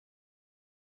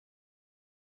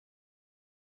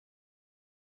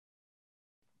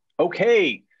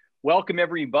Okay, welcome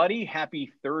everybody.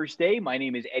 Happy Thursday. My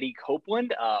name is Eddie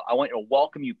Copeland. I want to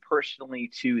welcome you personally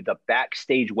to the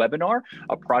Backstage webinar,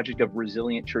 a project of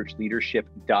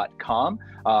resilientchurchleadership.com.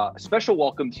 A special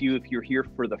welcome to you if you're here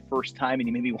for the first time and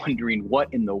you may be wondering,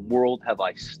 what in the world have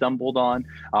I stumbled on?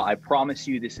 I promise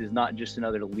you this is not just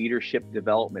another leadership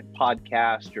development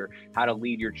podcast or how to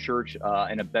lead your church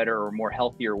in a better or more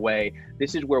healthier way.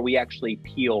 This is where we actually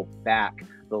peel back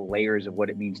the layers of what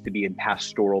it means to be in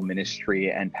pastoral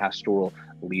ministry and pastoral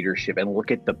leadership and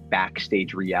look at the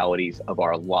backstage realities of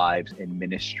our lives and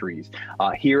ministries.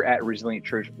 Here at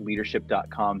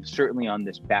resilientchurchleadership.com, certainly on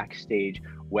this backstage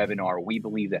webinar, we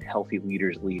believe that healthy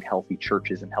leaders lead healthy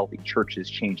churches and healthy churches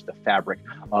change the fabric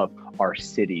of our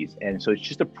cities. And so it's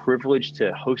just a privilege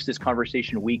to host this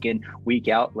conversation week in, week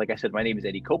out. Like I said, my name is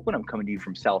Eddie Copeland. I'm coming to you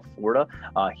from South Florida,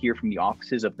 here from the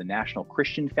offices of the National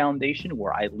Christian Foundation,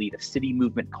 where I lead a city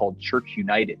movement called Church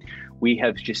United. We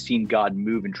have just seen God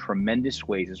move in tremendous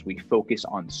ways as we focus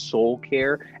on soul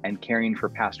care and caring for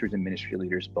pastors and ministry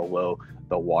leaders below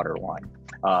the waterline.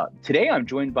 Today, I'm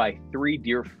joined by three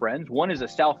dear friends. One is a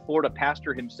South Florida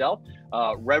pastor himself,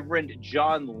 Reverend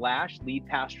John Lash, lead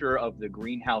pastor of the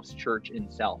Greenhouse Church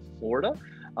in South Florida.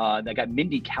 I got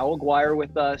Mindy Caliguire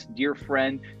with us, dear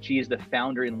friend. She is the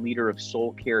founder and leader of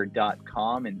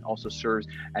soulcare.com and also serves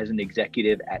as an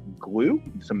executive at Glue.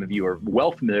 Some of you are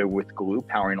well familiar with Glue,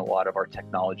 powering a lot of our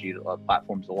technology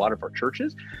platforms, a lot of our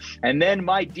churches. And then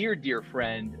my dear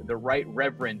friend, the Right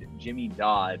Reverend Jimmy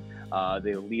Dodd,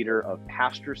 the leader of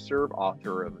Pastor Serve,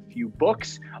 author of a few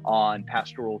books on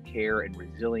pastoral care and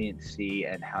resiliency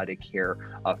and how to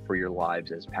care for your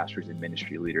lives as pastors and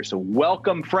ministry leaders. So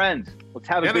welcome, friends. Let's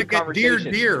have a good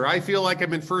conversation. Dear, I feel like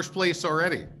I'm in first place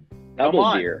already.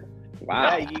 Double dear.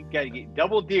 Wow. Yeah, you got to get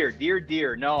double dear.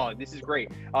 No, this is great.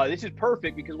 This is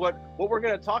perfect because what we're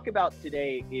going to talk about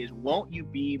today is Won't You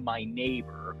Be My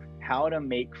Neighbor? How to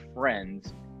Make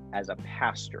Friends as a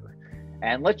Pastor.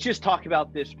 And let's just talk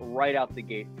about this right out the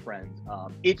gate, friends.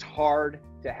 It's hard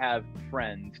to have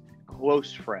friends,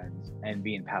 close friends, and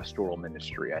be in pastoral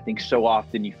ministry. I think so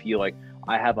often you feel like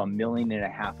I have 1.5 million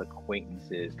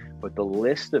acquaintances, but the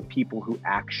list of people who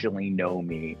actually know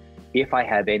me, if I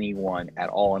have anyone at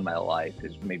all in my life,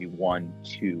 is maybe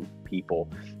 1-2 people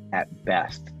at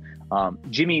best.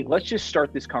 Jimmy, let's just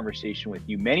start this conversation with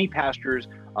you. Many pastors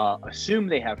assume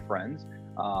they have friends.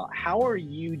 How are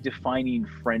you defining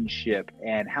friendship,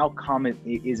 and how common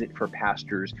is it for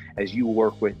pastors as you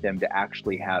work with them to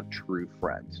actually have true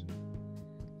friends?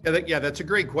 Yeah, that's a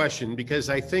great question, because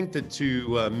I think that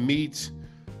to meet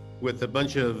with a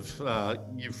bunch of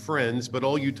your friends, but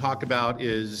all you talk about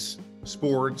is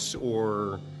sports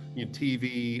or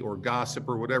TV or gossip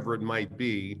or whatever it might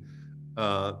be,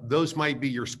 those might be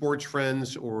your sports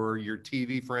friends or your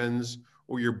TV friends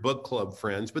or your book club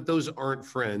friends, but those aren't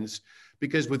friends.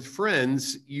 Because with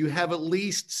friends, you have at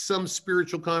least some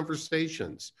spiritual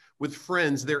conversations. With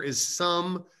friends, there is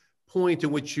some point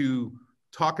in which you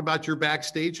talk about your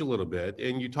backstage a little bit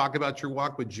and you talk about your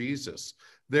walk with Jesus.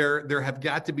 There have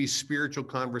got to be spiritual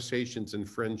conversations and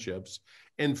friendships.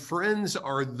 And friends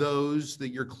are those that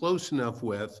you're close enough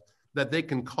with that they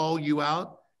can call you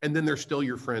out, and then they're still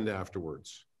your friend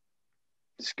afterwards.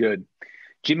 It's good.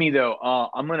 Jimmy, though,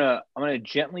 I'm gonna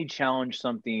gently challenge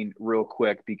something real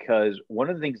quick, because one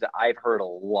of the things that I've heard a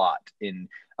lot in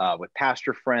with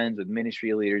pastor friends, with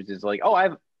ministry leaders, is like, oh, I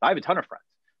have a ton of friends,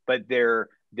 but they're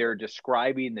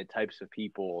describing the types of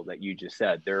people that you just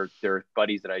said. They're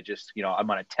buddies that I just, I'm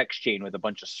on a text chain with a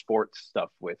bunch of sports stuff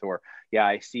with, or yeah,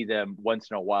 I see them once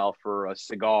in a while for a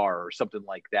cigar or something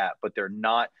like that, but they're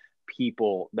not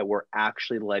people that we're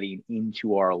actually letting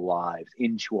into our lives,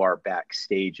 into our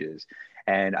backstages.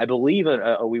 And I believe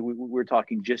we were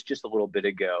talking just a little bit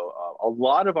ago, a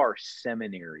lot of our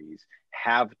seminaries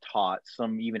have taught,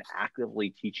 some even actively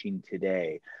teaching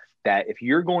today, that if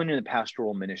you're going into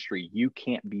pastoral ministry, you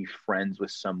can't be friends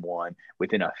with someone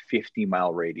within a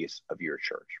 50-mile radius of your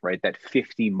church, right? That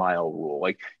 50-mile rule.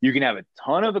 Like, you can have a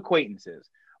ton of acquaintances,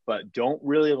 but don't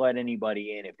really let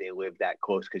anybody in if they live that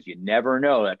close, because you never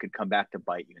know, that could come back to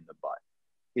bite you in the butt.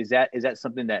 Is that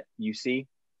something that you see?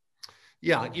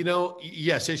 Yeah,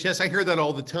 yes, I hear that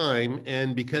all the time.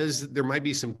 And because there might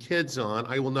be some kids on,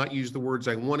 I will not use the words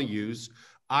I want to use.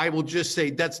 I will just say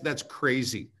that's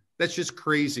crazy. That's just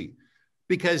crazy,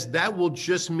 because that will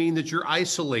just mean that you're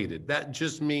isolated. That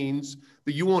just means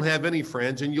that you won't have any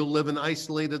friends and you'll live an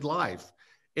isolated life.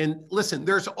 And listen,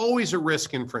 there's always a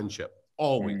risk in friendship.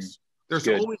 Always. There's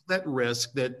Good. Always that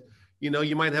risk that,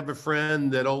 you might have a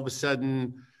friend that all of a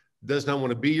sudden does not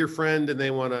want to be your friend and they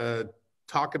want to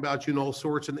talk about you and all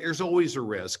sorts. And there's always a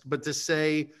risk. But to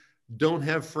say don't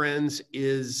have friends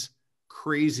is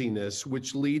craziness,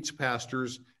 which leads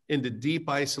pastors into deep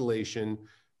isolation,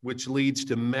 which leads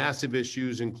to massive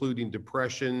issues, including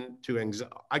depression, to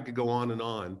anxiety. I could go on and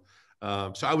on.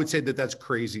 So I would say that that's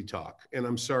crazy talk. And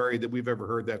I'm sorry that we've ever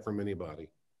heard that from anybody.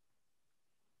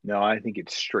 No, I think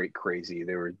it's straight crazy.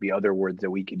 There would be other words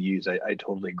that we could use. I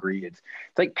totally agree. It's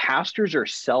like pastors are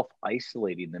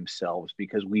self-isolating themselves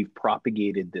because we've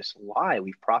propagated this lie.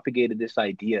 We've propagated this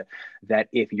idea that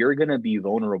if you're going to be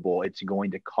vulnerable, it's going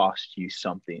to cost you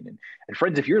something. And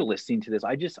friends, if you're listening to this,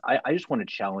 I just want to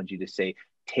challenge you to say,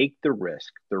 take the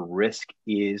risk. The risk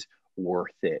is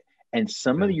worth it. And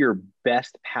some of Yeah. your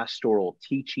best pastoral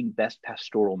teaching, best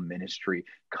pastoral ministry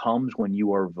comes when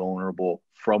you are vulnerable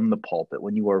from the pulpit,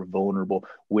 when you are vulnerable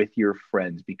with your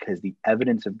friends, because the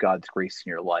evidence of God's grace in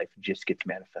your life just gets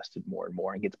manifested more and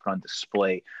more and gets put on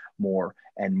display more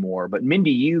and more. But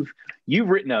Mindy, you've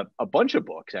written a bunch of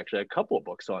books, actually, a couple of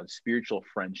books on spiritual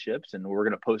friendships, and we're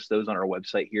going to post those on our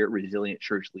website here at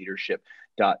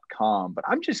resilientchurchleadership.com. But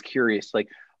I'm just curious, like,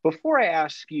 before I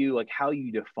ask you like how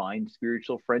you define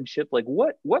spiritual friendship, like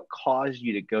what caused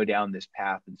you to go down this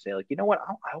path and say like, you know what,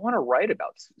 I want to write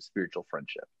about spiritual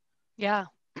friendship? Yeah.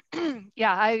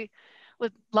 Yeah, I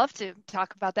would love to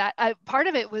talk about that. Part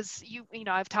of it was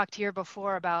I've talked here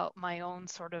before about my own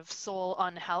sort of soul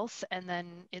unhealth, and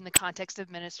then in the context of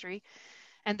ministry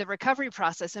and the recovery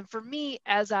process. And for me,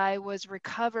 as I was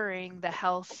recovering the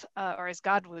health, or as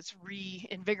God was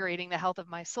reinvigorating the health of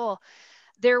my soul,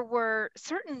 there were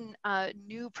certain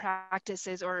new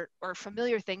practices or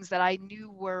familiar things that I knew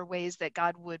were ways that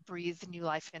God would breathe new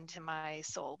life into my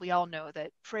soul. We all know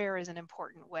that prayer is an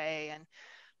important way, and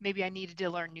maybe I needed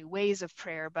to learn new ways of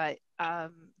prayer, but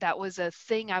that was a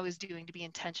thing I was doing to be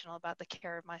intentional about the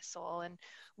care of my soul, and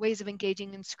ways of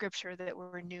engaging in scripture that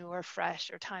were new or fresh,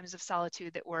 or times of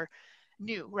solitude that were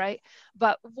new, right?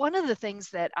 But one of the things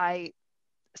that I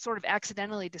sort of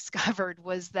accidentally discovered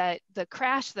was that the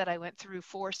crash that I went through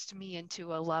forced me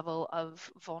into a level of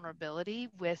vulnerability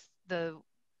with the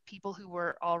people who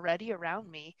were already around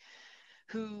me,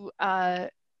 who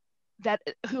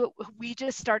who we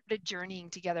just started journeying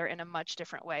together in a much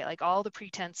different way. Like all the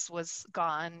pretense was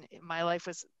gone. My life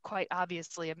was quite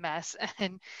obviously a mess.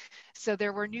 And so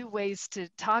there were new ways to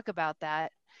talk about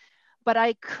that. But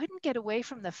I couldn't get away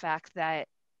from the fact that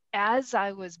as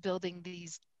I was building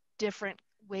these different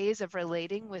ways of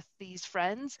relating with these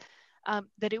friends,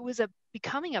 that it was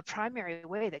becoming a primary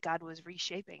way that God was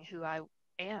reshaping who I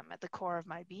am at the core of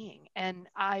my being. And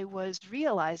I was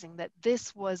realizing that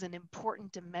this was an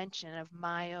important dimension of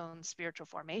my own spiritual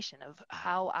formation, of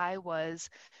how I was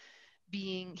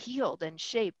being healed and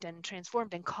shaped and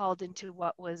transformed and called into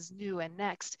what was new and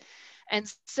next.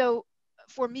 And so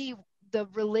for me, the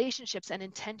relationships and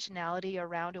intentionality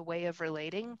around a way of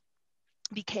relating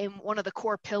became one of the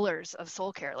core pillars of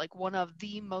soul care, like one of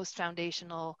the most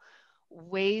foundational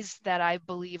ways that I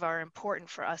believe are important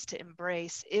for us to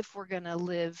embrace if we're going to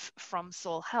live from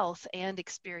soul health and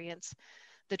experience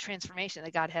the transformation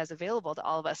that God has available to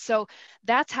all of us. So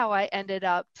that's how I ended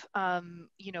up,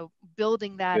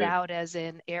 building that Good. out as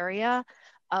an area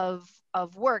of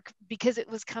work, because it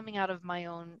was coming out of my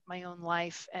own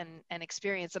life and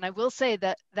experience. And I will say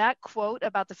that that quote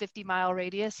about the 50-mile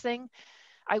radius thing,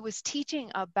 I was teaching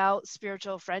about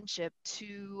spiritual friendship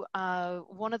to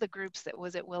one of the groups that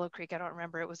was at Willow Creek. I don't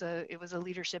remember. It was a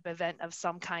leadership event of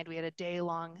some kind. We had a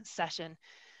day-long session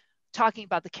talking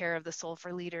about the care of the soul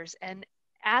for leaders. And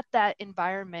at that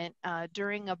environment,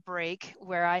 during a break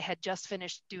where I had just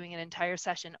finished doing an entire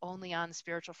session only on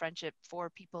spiritual friendship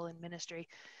for people in ministry,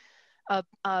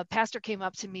 a pastor came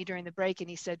up to me during the break and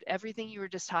he said, "Everything you were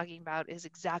just talking about is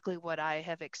exactly what I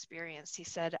have experienced." He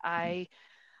said,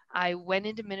 I went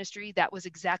into ministry. That was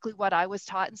exactly what I was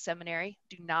taught in seminary.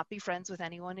 Do not be friends with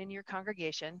anyone in your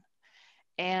congregation.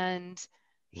 And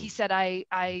he said, I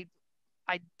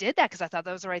did that because I thought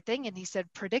that was the right thing. And he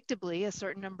said, predictably, a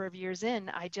certain number of years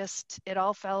in, it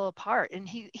all fell apart. And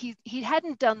he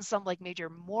hadn't done some like major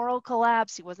moral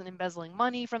collapse. He wasn't embezzling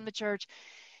money from the church.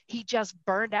 He just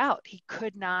burned out. He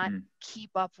could not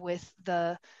keep up with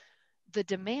the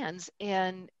demands.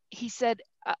 And he said,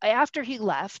 after he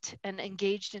left and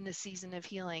engaged in a season of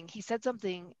healing, he said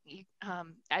something,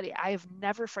 I have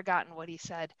never forgotten what he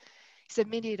said. He said,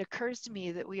 "Mindy, it occurs to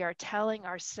me that we are telling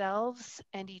ourselves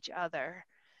and each other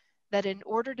that in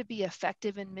order to be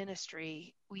effective in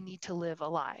ministry, we need to live a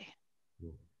lie.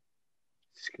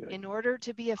 It's good. In order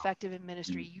to be effective in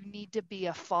ministry, Mm. you need to be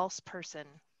a false person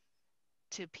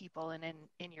to people and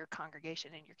in your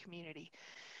congregation, in your community."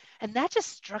 And that just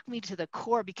struck me to the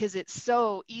core because it's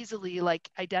so easily like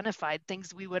identified,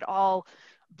 things we would all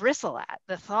bristle at,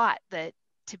 the thought that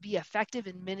to be effective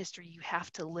in ministry, you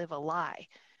have to live a lie.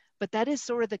 But that is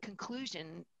sort of the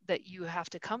conclusion that you have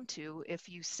to come to if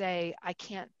you say, I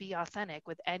can't be authentic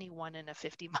with anyone in a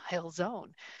 50-mile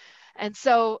zone. And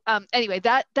so anyway,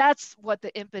 that's what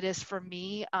the impetus for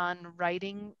me on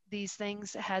writing these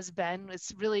things has been.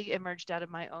 It's really emerged out of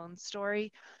my own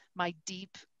story, my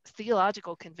deep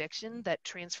theological conviction that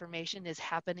transformation is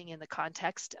happening in the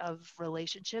context of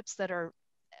relationships that are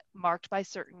marked by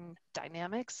certain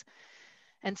dynamics.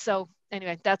 And so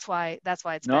anyway, that's why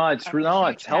it's been a huge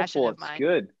passion helpful. of It's mine.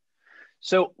 good.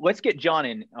 So let's get John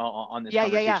in on this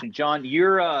conversation. Yeah. John,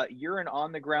 you're an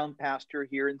on-the-ground pastor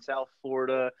here in South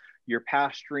Florida. You're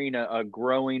pastoring a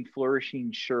growing,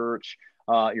 flourishing church.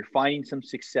 You're finding some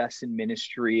success in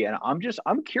ministry, and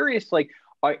I'm curious, like,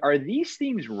 are these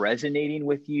themes resonating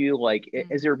with you? Like,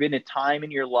 has there been a time in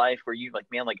your life where you like,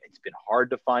 man, like it's been hard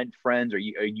to find friends? Are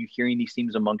you hearing these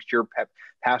themes amongst your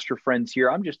pastor friends here?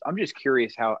 I'm just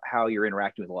curious how you're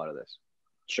interacting with a lot of this.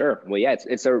 Sure. Well, yeah,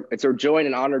 it's a joy and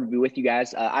an honor to be with you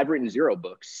guys. I've written 0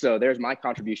 books, so there's my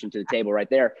contribution to the table right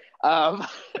there. I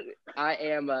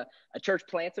am a church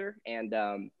planter, and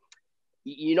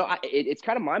it's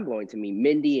kind of mind blowing to me,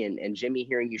 Mindy and Jimmy,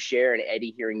 hearing you share, and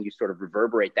Eddie hearing you sort of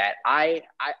reverberate that. I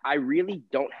really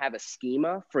don't have a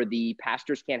schema for the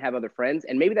pastors can't have other friends,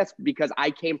 and maybe that's because I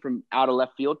came from out of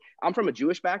left field. I'm from a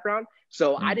Jewish background,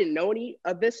 so I didn't know any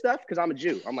of this stuff because I'm a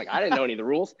Jew. I'm like, I didn't know any of the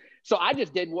rules, so I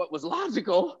just did what was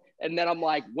logical, and then I'm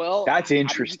like, well, that's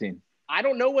interesting. I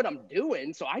don't know what I'm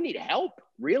doing, so I need help.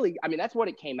 Really, I mean, that's what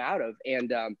it came out of,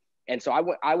 and so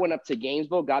I went up to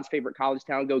Gainesville, God's favorite college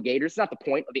town, go Gators. It's not the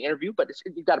point of the interview, but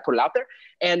you've got to put it out there.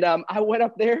 And I went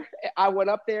up there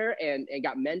and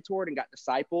got mentored and got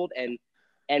discipled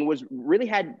and was really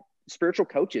had spiritual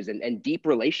coaches and deep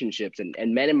relationships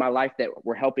and men in my life that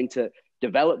were helping to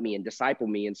develop me and disciple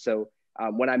me. And so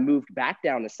when I moved back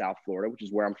down to South Florida, which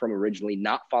is where I'm from originally,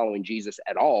 not following Jesus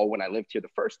at all when I lived here the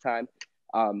first time,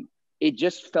 it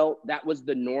just felt that was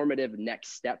the normative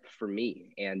next step for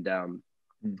me.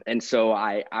 And so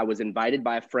I was invited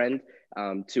by a friend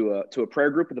to a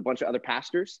prayer group with a bunch of other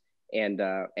pastors and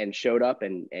showed up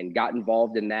and got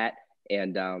involved in that.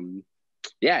 And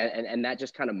and that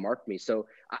just kind of marked me. So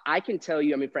I can tell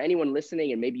you, I mean, for anyone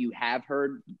listening, and maybe you have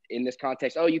heard in this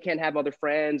context, oh, you can't have other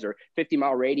friends or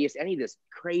 50-mile radius, any of this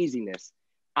craziness.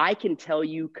 I can tell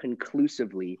you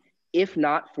conclusively, if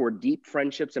not for deep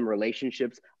friendships and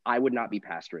relationships, I would not be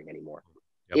pastoring anymore.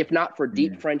 If not for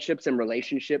deep friendships and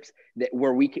relationships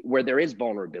where there is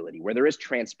vulnerability, where there is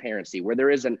transparency, where there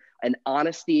is an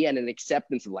honesty and an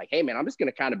acceptance of like, hey man, I'm just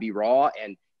going to kind of be raw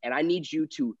and I need you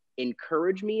to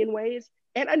encourage me in ways,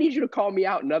 and I need you to call me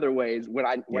out in other ways when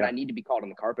I need to be called on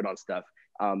the carpet on stuff.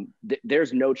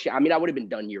 There's no I mean, I would have been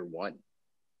done year 1.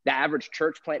 The average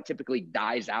church plant typically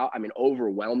dies out. I mean,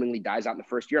 overwhelmingly dies out in the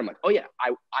first year. I'm like, oh yeah,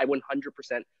 I 100%,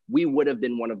 we would have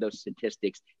been one of those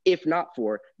statistics, if not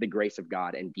for the grace of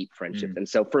God and deep friendships. And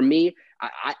so for me,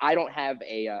 I don't have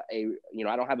I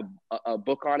don't have a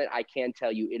book on it. I can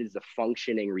tell you it is a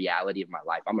functioning reality of my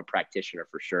life. I'm a practitioner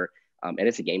for sure. And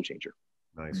it's a game changer.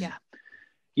 Nice. Yeah.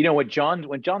 You know what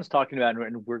John's talking about,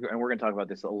 and we're going to talk about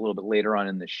this a little bit later on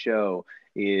in the show,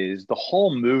 is the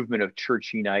whole movement of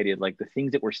Church United, like the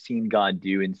things that we're seeing God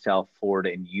do in South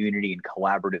Florida in unity and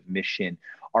collaborative mission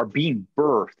are being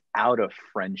birthed out of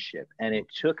friendship. And it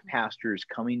took pastors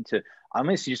coming to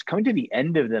the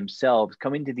end of themselves,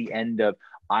 coming to the end of,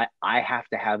 I have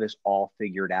to have this all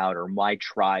figured out, or my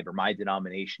tribe or my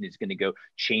denomination is going to go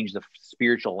change the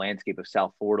spiritual landscape of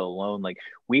South Florida alone. Like,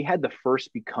 we had to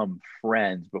first become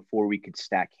friends before we could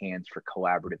stack hands for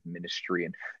collaborative ministry.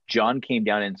 And John came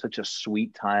down in such a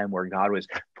sweet time where God was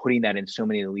putting that in so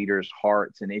many leaders'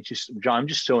 hearts. And John, I'm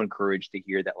just so encouraged to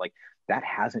hear that, like, that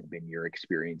hasn't been your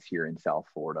experience here in South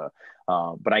Florida.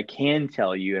 But I can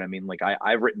tell you, and I mean, like,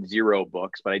 I've written 0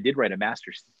 books, but I did write a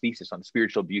master's thesis on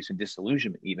spiritual abuse and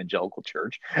disillusionment in evangelical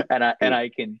church. And I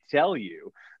can tell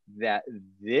you that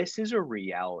this is a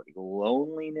reality.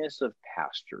 Loneliness of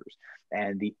pastors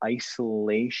and the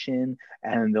isolation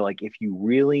and the, like, if you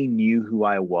really knew who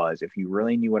I was, if you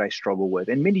really knew what I struggle with.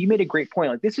 And Mindy, you made a great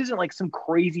point. Like, this isn't like some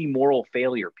crazy moral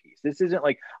failure piece. This isn't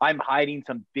like I'm hiding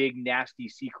some big, nasty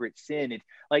secret sin. It's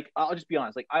like, I'll just be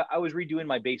honest. Like, I was redoing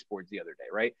my baseboards the other day,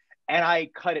 right? And I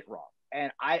cut it wrong. And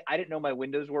I didn't know my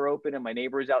windows were open and my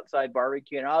neighbor was outside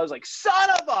barbecuing. And I was like, son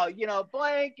of a,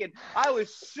 blank. And I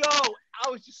was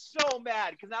just so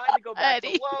mad because now I had to go back to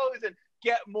Lowe's and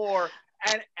get more.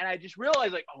 and I just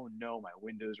realized like, oh no, my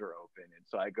windows are open. And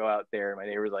so I go out there and my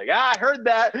neighbor's like, I heard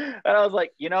that. And I was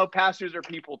like, pastors are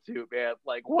people too, man.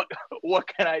 Like what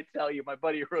can I tell you? My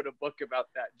buddy wrote a book about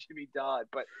that, Jimmy Dodd.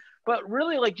 But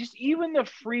really, like, just even the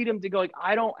freedom to go, like,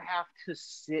 I don't have to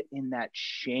sit in that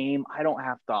shame. I don't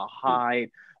have to hide.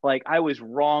 Like, I was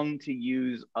wrong to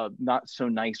use a not so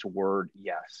nice word,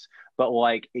 yes. But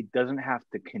like, it doesn't have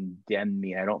to condemn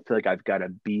me. I don't feel like I've got to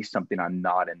be something I'm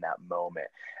not in that moment.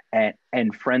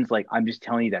 And friends, like, I'm just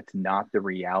telling you, that's not the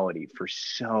reality for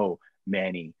so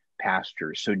many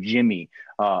pastors. So Jimmy,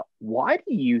 why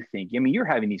do you think, I mean, you're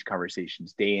having these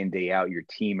conversations day in, day out, your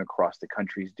team across the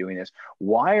country is doing this.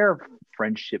 Why are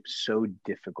friendships so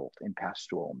difficult in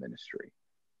pastoral ministry?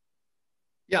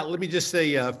 Yeah, let me just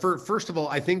say, first of all,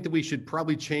 I think that we should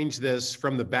probably change this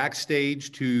from the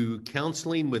backstage to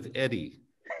counseling with Eddie.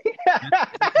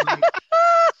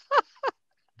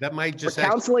 That might just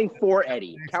counseling for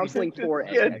Eddie. Counseling for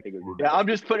Eddie. I think yeah, I'm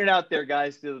just putting it out there,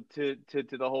 guys, to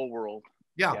the whole world.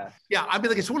 Yeah. I mean,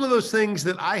 like, it's one of those things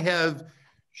that I have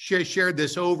shared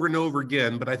this over and over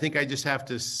again, but I think I just have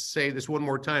to say this one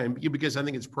more time because I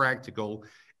think it's practical,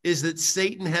 is that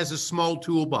Satan has a small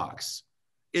toolbox.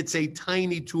 It's a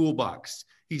tiny toolbox.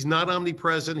 He's not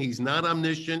omnipresent. He's not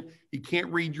omniscient. He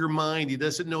can't read your mind. He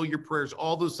doesn't know your prayers,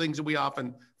 all those things that we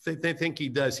often think he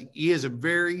does. He has a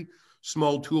very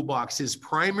small toolbox. His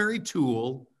primary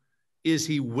tool is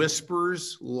he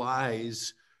whispers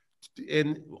lies,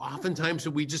 and oftentimes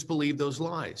we just believe those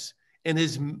lies. And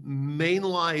his main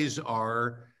lies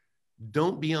are,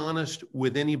 don't be honest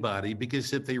with anybody,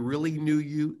 because if they really knew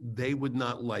you, they would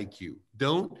not like you.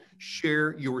 Don't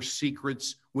share your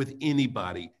secrets with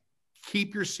anybody.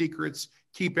 Keep your secrets,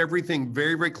 keep everything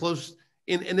very, very close.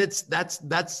 And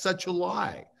that's such a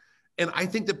lie. And I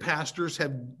think that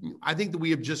I think that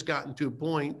we have just gotten to a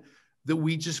point that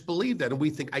we just believe that. And we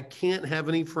think, I can't have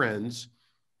any friends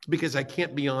because I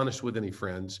can't be honest with any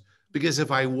friends. Because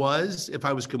if I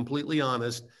was completely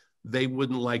honest, they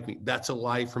wouldn't like me. That's a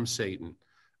lie from Satan.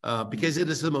 Because it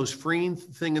is the most freeing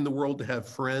thing in the world to have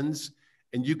friends.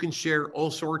 And you can share all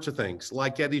sorts of things,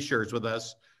 like Eddie shares with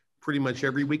us pretty much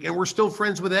every week. And we're still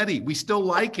friends with Eddie. We still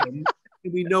like him.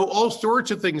 And we know all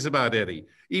sorts of things about Eddie,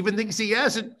 even things he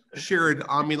hasn't shared.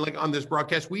 I mean, like on this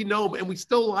broadcast, we know him and we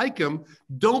still like him.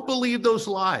 Don't believe those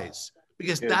lies,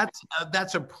 because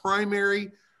that's a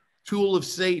primary tool of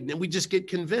Satan. And we just get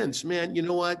convinced, man, you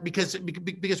know what? Because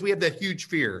we have that huge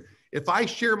fear. If I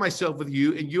share myself with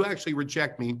you and you actually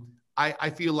reject me, I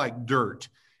feel like dirt.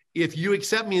 If you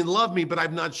accept me and love me, but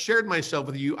I've not shared myself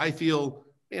with you, I feel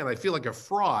like a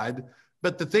fraud.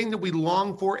 But the thing that we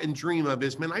long for and dream of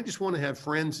is, man, I just want to have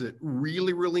friends that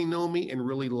really, really know me and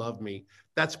really love me.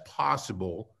 That's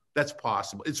possible. That's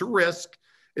possible. It's a risk.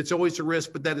 It's always a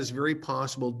risk, but that is very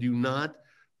possible. Do not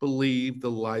believe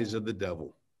the lies of the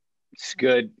devil. It's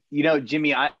good.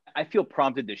 Jimmy, I feel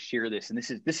prompted to share this, and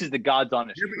this is the God's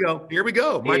honest truth. Here we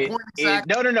go. My point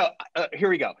exactly. No. Here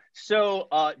we go. So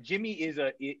Jimmy is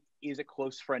a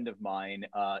close friend of mine.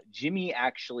 Jimmy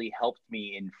actually helped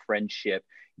me in friendship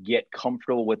get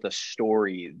comfortable with a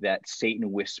story that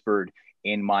Satan whispered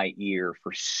in my ear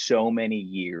for so many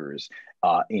years,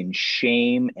 in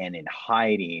shame and in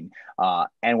hiding.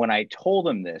 And when I told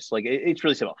him this, like, it's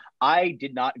really simple. I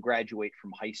did not graduate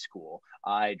from high school.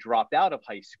 I dropped out of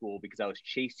high school because I was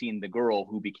chasing the girl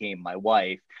who became my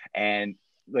wife. And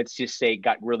let's just say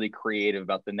got really creative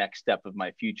about the next step of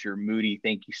my future. Moody,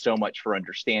 thank you so much for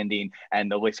understanding. And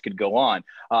the list could go on.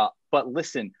 But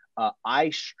listen, I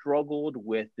struggled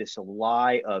with this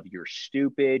lie of you're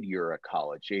stupid, you're a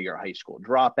high school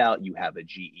dropout, you have a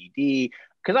GED,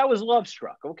 because I was love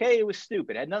struck. Okay, it was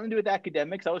stupid. It had nothing to do with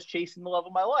academics. I was chasing the love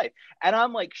of my life. And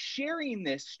I'm like sharing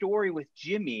this story with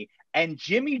Jimmy, and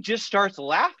Jimmy just starts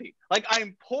laughing. Like,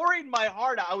 I'm pouring my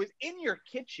heart out. I was in your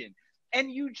kitchen and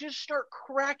you just start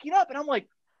cracking up. And I'm like,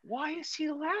 why is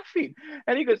he laughing?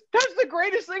 And he goes, that's the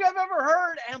greatest thing I've ever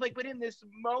heard. And I'm like, but in this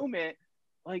moment,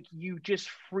 like, you just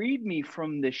freed me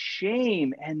from the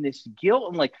shame and this guilt.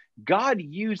 And like, God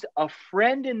used a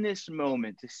friend in this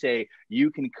moment to say,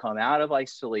 you can come out of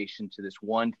isolation to this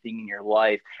one thing in your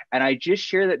life. And I just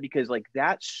share that because, like,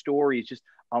 that story is just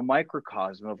a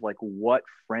microcosm of like what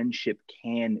friendship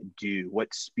can do,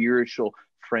 what spiritual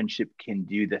friendship can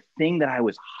do. The thing that I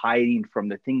was hiding from,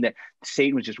 the thing that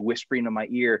Satan was just whispering in my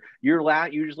ear, you're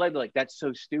just like, that's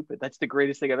so stupid. That's the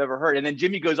greatest thing I've ever heard. And then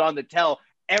Jimmy goes on to tell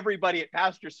everybody at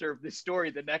Pastor Serve this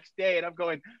story the next day. And I'm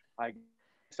going, I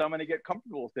guess I'm going to get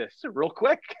comfortable with this real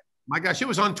quick. My gosh, it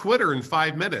was on Twitter in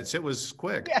 5 minutes. It was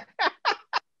quick. Yeah.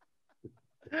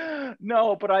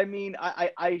 No, but I mean,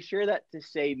 I share that to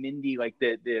say, Mindy, like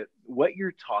the what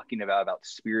you're talking about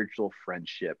spiritual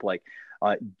friendship, like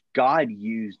uh, God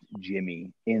used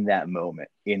Jimmy in that moment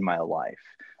in my life.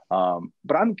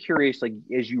 But I'm curious, like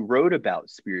as you wrote about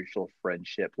spiritual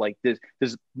friendship, like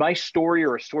does my story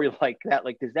or a story like that,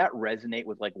 like does that resonate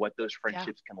with like what those Yeah.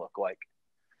 friendships can look like?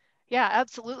 Yeah,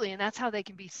 absolutely. And that's how they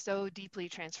can be so deeply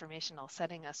transformational,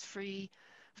 setting us free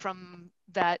from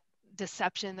that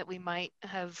deception that we might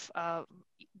have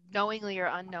knowingly or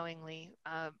unknowingly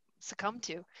succumbed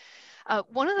to.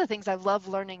 One of the things I've loved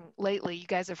learning lately, you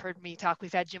guys have heard me talk,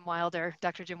 we've had Jim Wilder,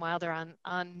 Dr. Jim Wilder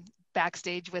on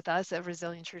backstage with us at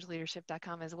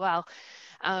resilientchurchleadership.com as well.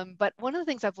 But one of the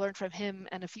things I've learned from him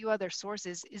and a few other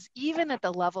sources is even at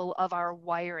the level of our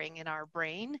wiring in our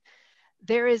brain,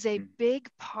 there is a big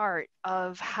part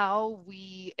of how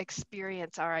we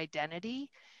experience our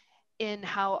identity in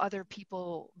how other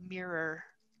people mirror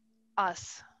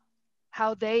us.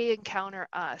 How they encounter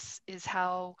us is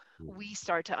how we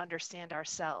start to understand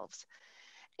ourselves.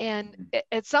 And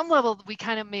at some level, we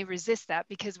kind of may resist that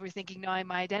because we're thinking, no,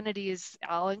 my identity is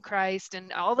all in Christ,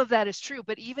 and all of that is true.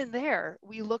 But even there,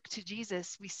 we look to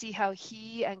Jesus, we see how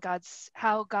he and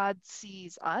how God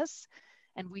sees us,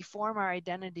 and we form our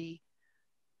identity,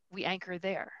 we anchor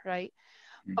there, right?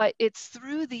 But it's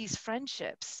through these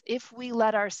friendships, if we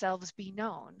let ourselves be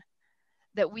known,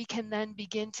 that we can then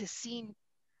begin to see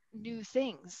new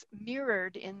things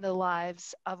mirrored in the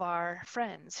lives of our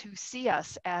friends who see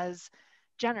us as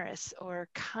generous or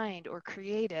kind or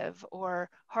creative or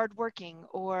hardworking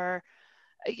or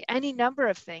any number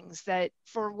of things that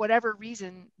for whatever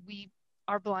reason we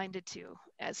are blinded to.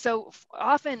 So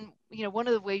often, one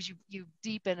of the ways you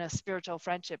deepen a spiritual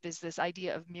friendship is this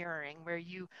idea of mirroring, where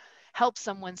you help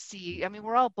someone see. I mean,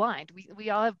 we're all blind. We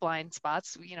all have blind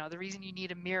spots. The reason you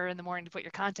need a mirror in the morning to put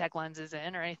your contact lenses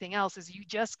in or anything else is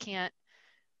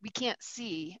we can't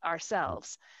see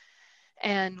ourselves.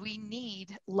 And we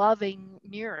need loving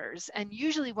mirrors. And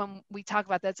usually when we talk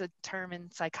about, that's a term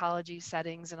in psychology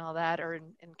settings and all that, or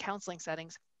in counseling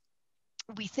settings,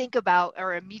 we think about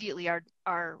or immediately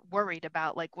are worried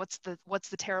about, like, what's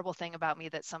the terrible thing about me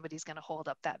that somebody's going to hold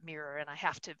up that mirror and I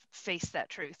have to face that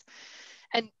truth.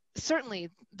 And certainly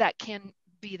that can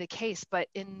be the case, but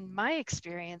in my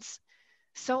experience,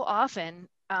 so often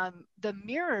the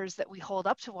mirrors that we hold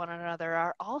up to one another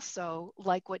are also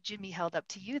like what Jimmy held up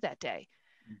to you that day.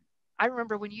 I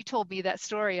remember when you told me that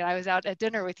story and I was out at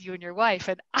dinner with you and your wife,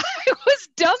 and I was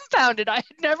dumbfounded. I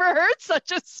had never heard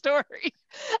such a story.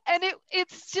 And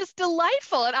it's just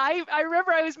delightful. And I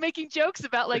remember I was making jokes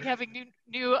about like having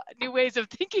new ways of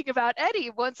thinking about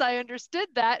Eddie once I understood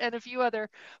that and a few other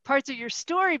parts of your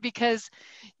story, because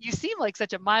you seem like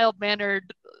such a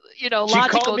mild-mannered, logical guy. She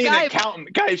called me an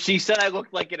accountant, guys. She said I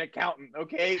looked like an accountant.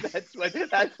 Okay, that's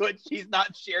what she's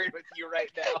not sharing with you right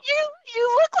now.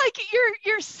 You look like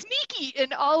you're sneaky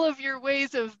in all of your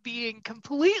ways of being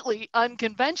completely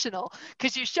unconventional,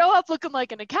 because you show up looking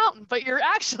like an accountant, but you're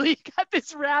actually got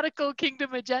this radical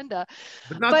kingdom agenda.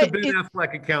 But not the Ben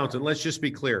Affleck accountant. Let's just be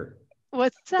clear.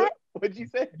 What's that? What'd you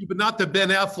say? But not the Ben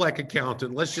Affleck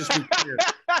accountant. Let's just be clear.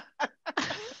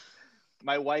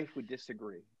 My wife would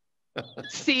disagree.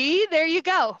 See, there you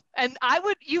go. And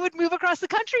you would move across the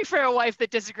country for a wife that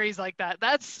disagrees like that.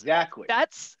 That's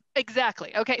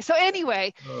exactly. Okay. So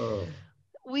anyway,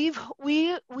 we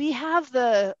have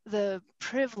the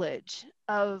privilege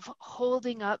of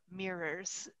holding up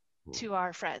mirrors to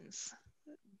our friends.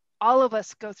 All of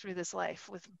us go through this life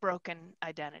with broken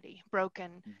identity,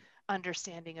 broken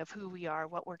understanding of who we are,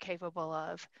 what we're capable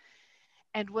of.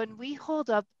 And when we hold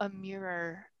up a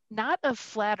mirror, not of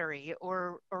flattery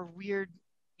or weird,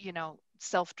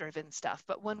 self-driven stuff,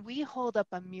 but when we hold up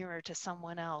a mirror to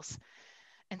someone else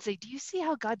and say, do you see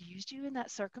how God used you in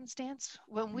that circumstance?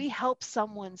 When we help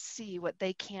someone see what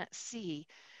they can't see,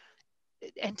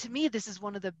 and to me, this is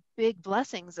one of the big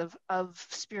blessings of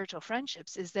spiritual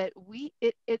friendships, is that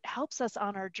it helps us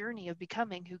on our journey of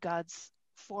becoming who God's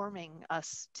forming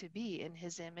us to be in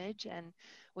his image and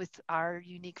with our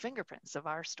unique fingerprints of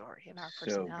our story and our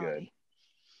personality.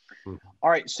 So good. All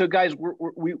right, so guys,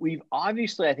 we've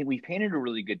obviously, I think we've painted a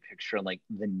really good picture on like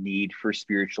the need for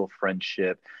spiritual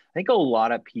friendship. I think a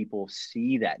lot of people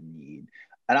see that need,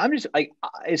 and I'm just like,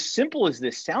 as simple as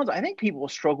this sounds, I think people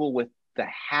struggle with the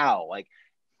how. Like,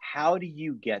 how do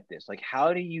you get this? Like,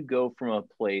 how do you go from a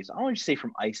place, I don't want to say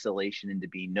from isolation into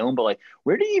being known, but like,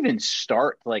 where do you even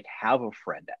start to like have a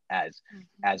friend as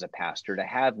a pastor, to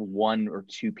have one or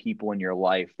two people in your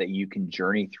life that you can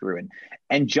journey through?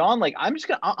 And John, like, I'm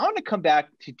going to come back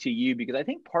to you, because I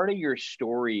think part of your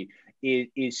story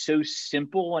is so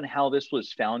simple in how this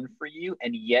was found for you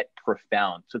and yet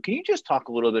profound. So can you just talk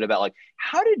a little bit about like,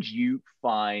 how did you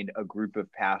find a group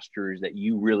of pastors that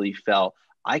you really felt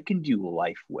I can do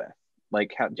life with?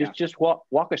 Like how, just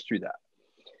walk us through that.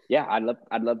 Yeah,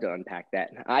 I'd love to unpack that.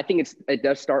 I think it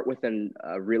does start with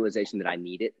a realization that I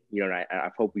need it. You know, and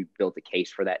I hope we've built a case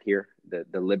for that here. The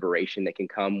liberation that can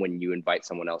come when you invite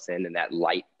someone else in, and that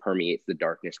light permeates the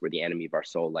darkness where the enemy of our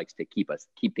soul likes to keep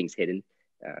things hidden.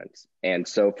 And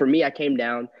so for me, I came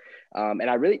down, and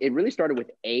it really started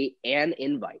with a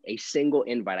single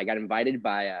invite. I got invited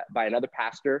by another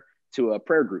pastor to a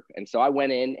prayer group, and so I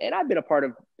went in, and I've been a part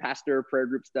of pastor prayer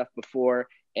group stuff before,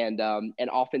 and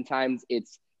oftentimes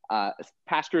it's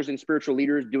pastors and spiritual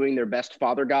leaders doing their best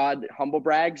Father God humble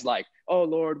brags, like, "Oh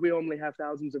Lord, we only have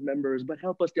thousands of members, but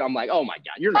help us." I'm like, "Oh my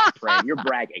God, you're not praying, you're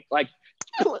bragging." Like,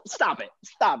 stop it.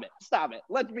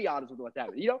 Let's be honest with what's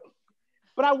happening, you know.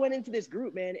 But I went into this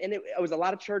group, man, and it was a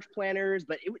lot of church planners,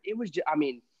 but it was just, I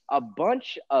mean, a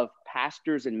bunch of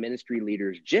pastors and ministry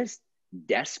leaders just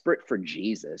desperate for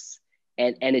Jesus,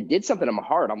 and it did something in my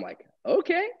heart. I'm like,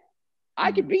 okay,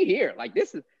 I could be here. Like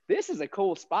this is a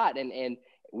cool spot, and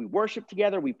we worshiped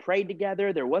together, we prayed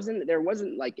together. There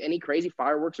wasn't like any crazy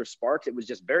fireworks or sparks. It was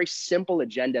just very simple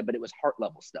agenda, but it was heart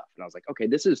level stuff. And I was like, okay,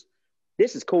 this is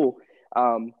cool.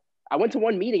 I went to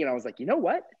one meeting and I was like, you know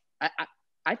what?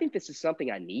 I think this is something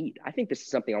I need. I think this is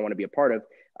something I want to be a part of.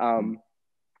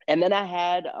 And then I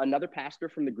had another pastor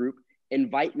from the group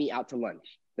invite me out to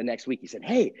lunch the next week. He said,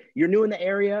 "Hey, you're new in the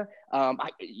area.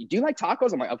 Do you like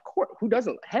tacos?" I'm like, "Of course. Who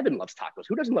doesn't? Heaven loves tacos.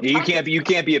 Who doesn't love tacos?" You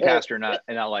can't be a pastor and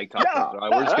not like tacos. No,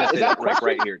 We're just gonna say that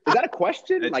right here. Is that a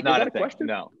question? It's like, not is that a a question?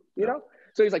 No. You know?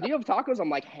 So he's like, "Do you have tacos?" I'm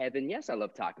like, "Heaven, yes, I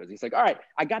love tacos." He's like, "All right,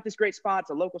 I got this great spot. It's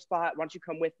a local spot. Why don't you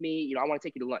come with me? You know, I want to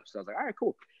take you to lunch." So I was like, "All right,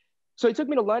 cool." So he took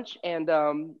me to lunch, and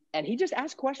he just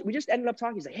asked questions. We just ended up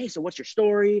talking. He's like, "Hey, so what's your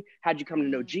story? How'd you come to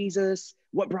know Jesus?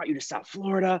 What brought you to South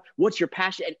Florida? What's your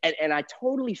passion?" And I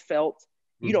totally felt,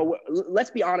 you know, let's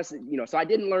be honest, you know, so I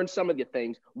didn't learn some of the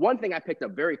things. One thing I picked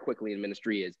up very quickly in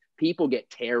ministry is people get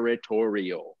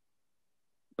territorial,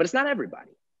 but it's not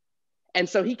everybody. And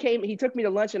so he took me to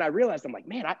lunch, and I realized, I'm like,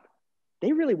 man,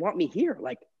 they really want me here.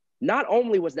 Like, not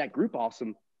only was that group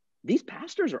awesome, these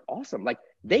pastors are awesome. Like,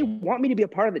 they want me to be a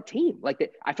part of the team.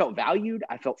 Like, I felt valued,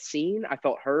 I felt seen, I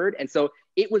felt heard. And so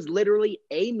it was literally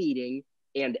a meeting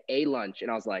and a lunch.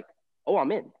 And I was like, oh,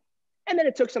 I'm in. And then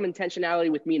it took some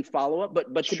intentionality with me and follow up. But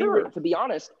to be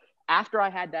honest, after I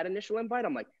had that initial invite,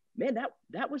 I'm like, man,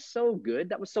 that was so good.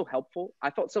 That was so helpful.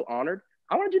 I felt so honored.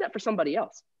 I want to do that for somebody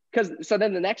else. So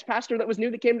then the next pastor that was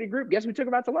new that came to the group, guess who took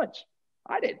him out to lunch?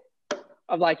 I did.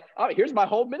 I'm like, oh, here's my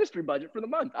whole ministry budget for the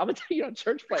month. I'm gonna take you,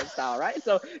 church plan style, right?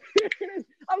 So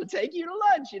I'm gonna take you to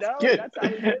lunch, you know. Good. That's how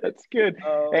we do it. That's good.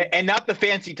 And not the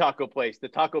fancy taco place, the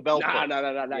Taco Bell place.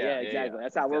 No. Yeah, exactly.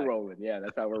 That's how we're rolling. Yeah,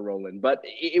 that's how we're rolling. But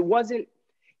it wasn't.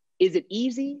 Is it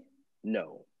easy?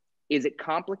 No. Is it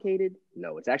complicated?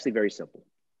 No. It's actually very simple.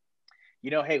 You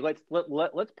know, hey, let's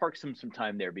park some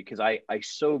time there, because I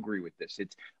so agree with this.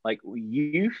 It's like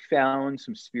you found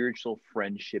some spiritual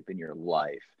friendship in your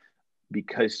life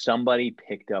because somebody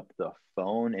picked up the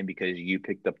phone, and because you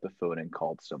picked up the phone and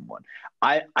called someone.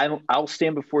 I'll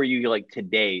stand before you like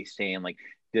today saying, like,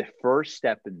 the first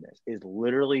step in this is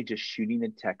literally just shooting a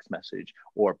text message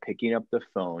or picking up the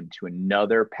phone to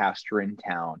another pastor in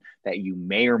town that you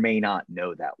may or may not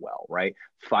know that well, right?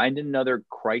 Find another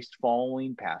Christ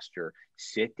following pastor,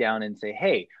 sit down and say,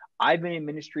 "Hey, I've been in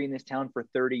ministry in this town for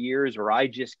 30 years, or I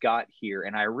just got here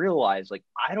and I realized, like,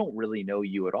 I don't really know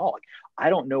you at all. Like, I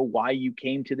don't know why you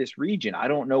came to this region. I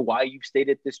don't know why you've stayed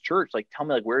at this church. Like, tell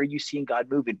me, like, where are you seeing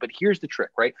God moving?" But here's the trick,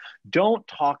 right? Don't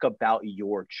talk about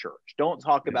your church. Don't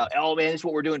talk about, "Oh man, this is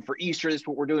what we're doing for Easter. This is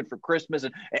what we're doing for Christmas.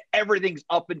 And everything's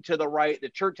up and to the right. The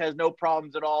church has no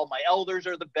problems at all. My elders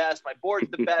are the best. My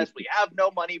board's the best. We have no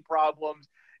money problems.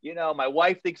 You know, my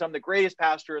wife thinks I'm the greatest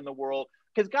pastor in the world."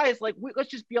 Because guys, like, let's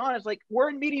just be honest, like, we're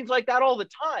in meetings like that all the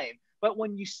time. But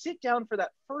when you sit down for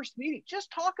that first meeting,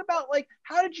 just talk about, like,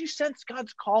 how did you sense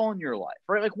God's call in your life,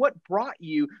 right? Like, what brought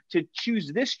you to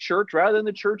choose this church rather than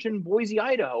the church in Boise,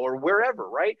 Idaho, or wherever,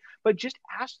 right? But just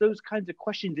ask those kinds of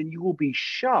questions, and you will be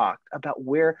shocked about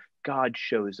where God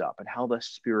shows up and how the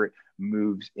Spirit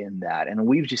moves in that. And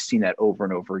we've just seen that over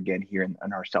and over again here in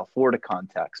our South Florida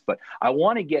context. But I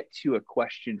want to get to a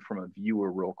question from a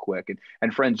viewer real quick.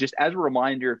 And friends, just as a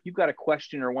reminder, if you've got a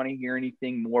question or want to hear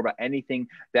anything more about anything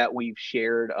that we've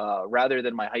shared, rather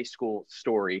than my high school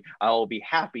story, I'll be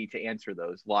happy to answer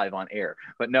those live on air.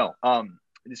 But no,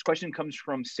 this question comes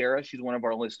from Sarah. She's one of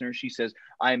our listeners. She says,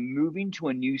 "I'm moving to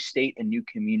a new state and new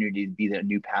community to be the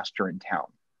new pastor in town.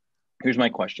 Here's my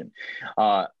question.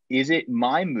 Is it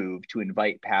my move to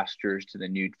invite pastors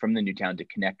from the new town to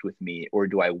connect with me, or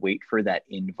do I wait for that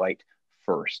invite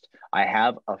first? I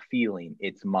have a feeling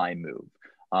it's my move.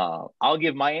 I'll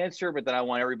give my answer, but then I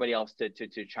want everybody else to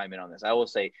chime in on this. I will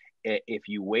say, if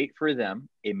you wait for them,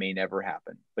 it may never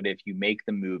happen. But if you make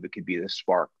the move, it could be the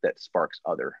spark that sparks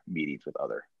other meetings with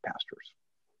other pastors.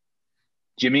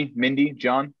 Jimmy, Mindy,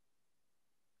 John?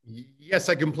 Yes,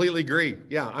 I completely agree.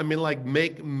 Yeah, I mean, like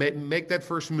make that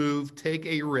first move, take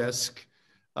a risk.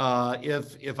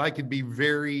 If I could be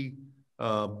very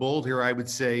bold here, I would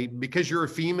say, because you're a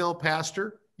female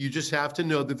pastor, you just have to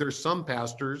know that there's some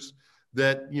pastors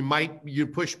that you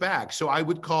push back. So I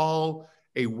would call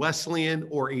a Wesleyan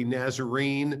or a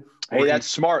Nazarene. Hey, that's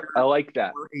smart. I like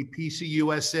that. Or a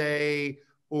PCUSA,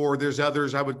 or there's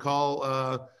others I would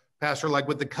call pastor like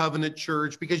with the Covenant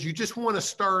Church, because you just want to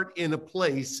start in a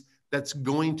place that's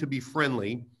going to be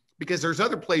friendly, because there's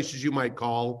other places you might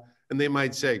call and they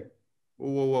might say,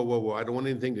 whoa, I don't want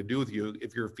anything to do with you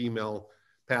if you're a female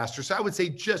pastor. So I would say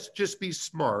just be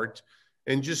smart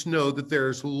and just know that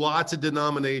there's lots of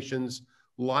denominations,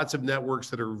 lots of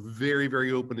networks that are very,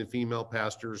 very open to female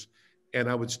pastors. And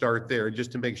I would start there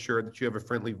just to make sure that you have a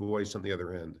friendly voice on the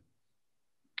other end.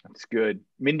 That's good.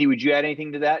 Mindy, would you add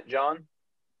anything to that, John?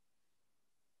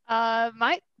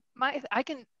 I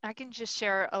can just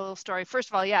share a little story. First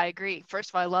of all, yeah, I agree. First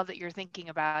of all, I love that you're thinking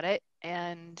about it,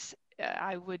 and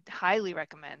I would highly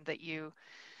recommend that you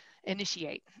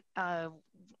initiate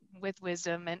with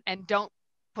wisdom and don't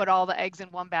put all the eggs in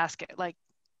one basket. Like,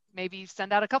 maybe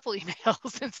send out a couple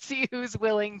emails and see who's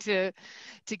willing to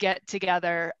get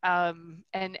together, and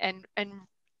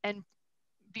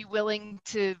be willing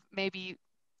to maybe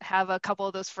have a couple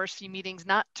of those first few meetings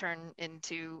not turn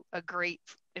into a great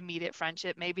immediate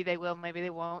friendship. Maybe they will, maybe they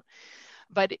won't.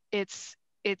 But it's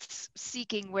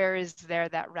seeking, where is there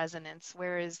that resonance?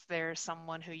 Where is there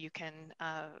someone who you can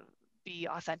be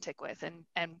authentic with?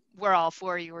 And we're all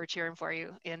for you. We're cheering for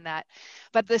you in that.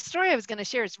 But the story I was going to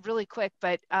share is really quick.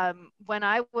 But when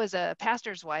I was a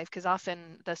pastor's wife, because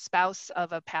often the spouse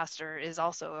of a pastor is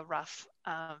also a rough,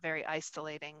 very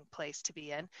isolating place to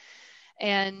be in.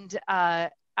 And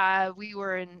we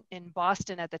were in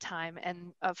Boston at the time,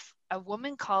 and a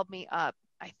woman called me up.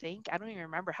 I don't even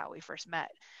remember how we first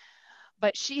met,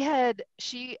 but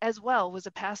she as well was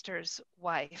a pastor's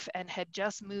wife and had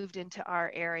just moved into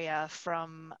our area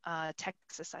from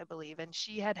Texas, I believe. And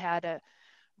she had a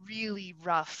really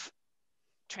rough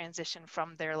transition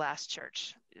from their last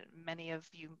church. Many of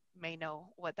you may know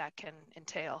what that can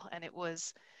entail. And it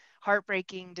was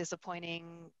heartbreaking,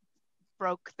 disappointing,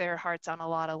 broke their hearts on a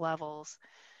lot of levels.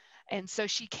 And so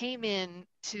she came in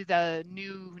to the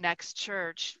new next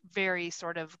church very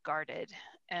sort of guarded,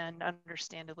 and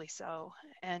understandably so.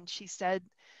 And she said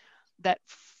that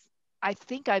I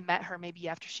think I met her maybe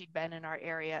after she'd been in our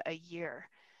area a year,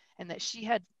 and that she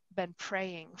had been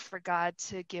praying for God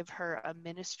to give her a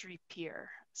ministry peer,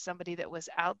 somebody that was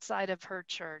outside of her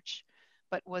church,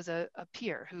 but was a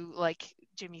peer who, like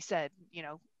Jimmy said,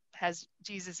 has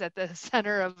Jesus at the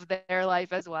center of their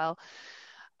life as well.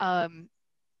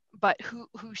 But who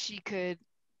she could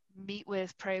meet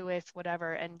with, pray with,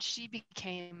 whatever. And she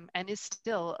became, and is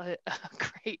still, a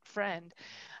great friend.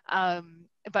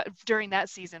 But during that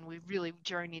season, we really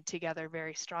journeyed together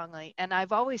very strongly. And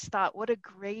I've always thought, what a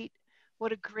great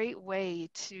way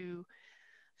to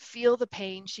feel the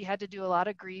pain. She had to do a lot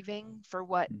of grieving for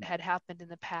what had happened in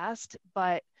the past,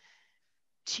 but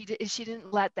she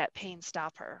didn't let that pain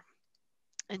stop her.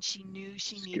 And she knew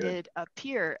she needed a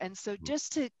peer. And so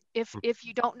just if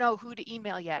you don't know who to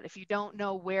email yet, if you don't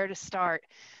know where to start,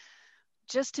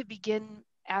 just to begin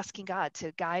asking God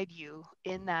to guide you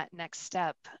in that next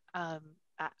step.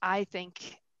 I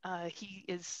think he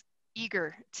is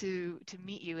eager to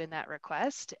meet you in that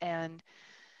request. And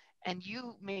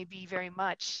you may be very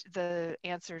much the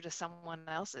answer to someone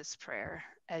else's prayer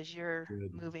as you're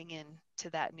moving into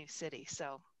that new city.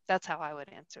 So that's how I would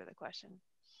answer the question.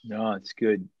 No, it's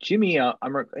good. Jimmy,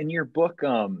 in your book,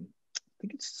 I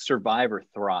think it's Survive or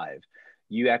Thrive,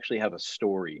 you actually have a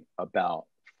story about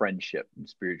friendship and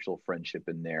spiritual friendship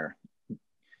in there.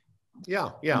 Yeah.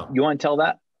 You want to tell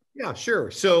that? Yeah, sure.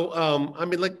 So, I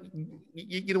mean, like,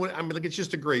 you know what? I mean, like, it's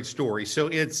just a great story. So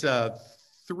it's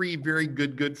three very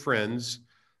good friends,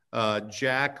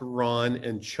 Jack, Ron,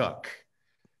 and Chuck.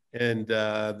 And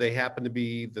they happen to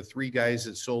be the three guys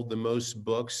that sold the most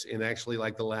books in actually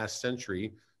like the last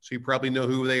century. So you probably know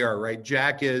who they are, right?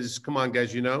 Jack is, come on,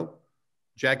 guys,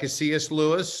 Jack is C.S.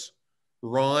 Lewis.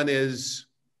 Ron is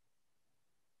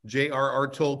J.R.R.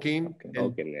 Tolkien.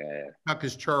 And Chuck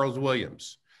is Charles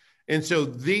Williams. And so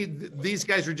these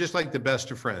guys are just like the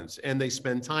best of friends, and they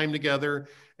spend time together,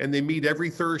 and they meet every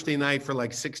Thursday night for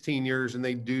like 16 years, and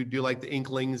they do like the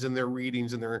Inklings and their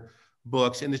readings and their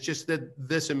books. And it's just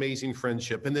this amazing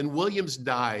friendship. And then Williams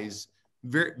dies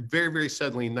very, very, very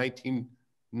suddenly in I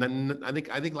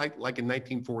think like in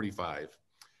 1945.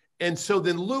 And so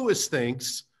then Lewis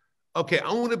thinks, okay,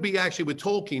 I want to be actually with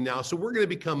Tolkien now. So we're going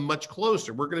to become much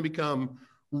closer. We're going to become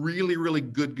really, really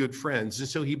good friends. And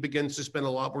so he begins to spend a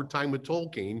lot more time with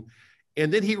Tolkien.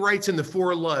 And then he writes in The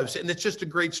Four Loves, and it's just a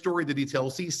great story that he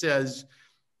tells. He says,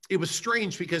 it was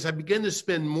strange because I began to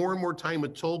spend more and more time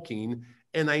with Tolkien,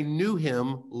 and I knew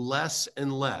him less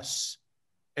and less.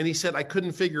 And he said, I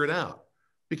couldn't figure it out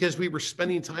because we were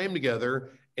spending time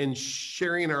together and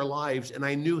sharing our lives, and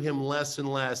I knew him less and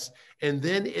less. And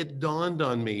then it dawned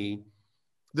on me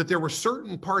that there were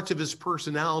certain parts of his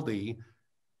personality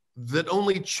that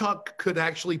only Chuck could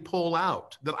actually pull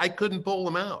out, that I couldn't pull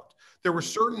him out. There were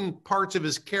certain parts of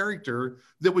his character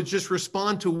that would just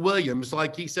respond to Williams.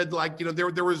 Like he said, like, you know,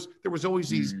 there was always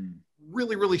these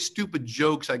really, really stupid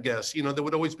jokes, I guess, you know, that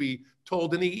would always be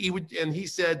told. And he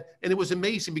said, and it was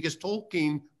amazing because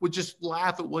Tolkien would just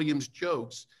laugh at Williams'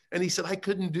 jokes. And he said, I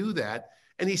couldn't do that.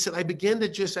 And he said, I began to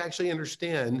just actually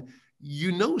understand,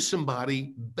 you know,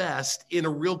 somebody best in a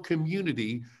real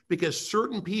community because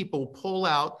certain people pull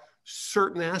out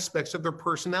certain aspects of their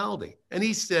personality. And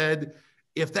he said,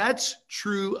 if that's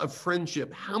true of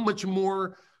friendship, how much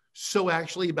more so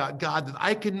actually about God, that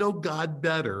I can know God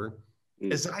better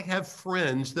as I have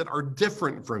friends that are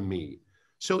different from me.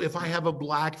 So if I have a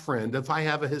Black friend, if I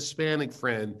have a Hispanic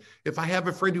friend, if I have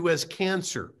a friend who has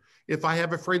cancer, if I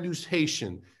have a friend who's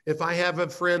Haitian, if I have a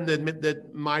friend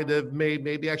that might have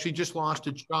maybe actually just lost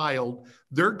a child,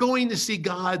 they're going to see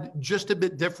God just a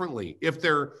bit differently. If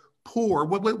they're poor,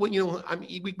 what you know, I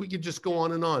mean, we could just go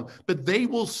on and on, but they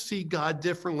will see God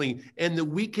differently, and that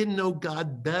we can know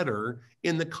God better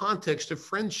in the context of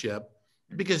friendship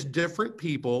because different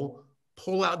people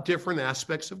pull out different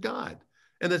aspects of God.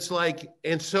 And it's like,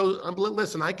 and so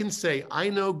listen, I can say I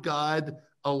know God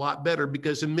a lot better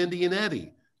because of Mindy and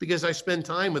Eddie, because I spend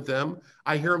time with them.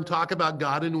 I hear them talk about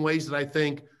God in ways that I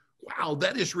think, wow,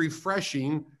 that is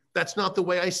refreshing. That's not the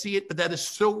way I see it, but that is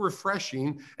so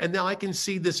refreshing. And now I can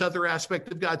see this other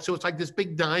aspect of God. So it's like this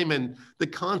big diamond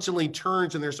that constantly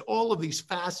turns, and there's all of these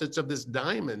facets of this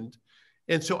diamond.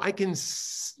 And so I can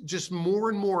just more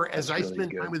and more as I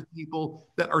spend time with people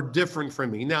that are different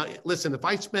from me. Now, listen, if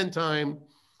I spend time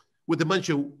with a bunch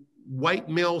of white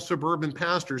male suburban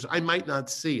pastors, I might not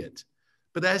see it.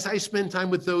 But as I spend time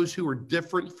with those who are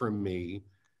different from me,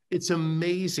 it's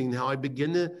amazing how I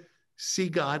begin to see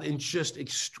God in just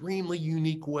extremely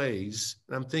unique ways.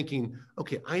 And I'm thinking,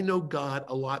 okay, I know God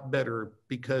a lot better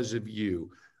because of you.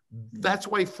 That's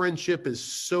why friendship is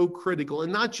so critical,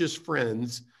 and not just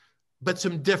friends, but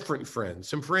some different friends,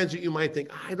 some friends that you might think,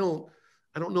 I don't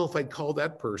know if I'd call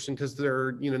that person because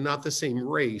they're, you know, not the same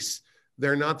race.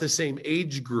 They're not the same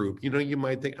age group. You know, you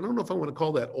might think, I don't know if I want to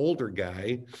call that older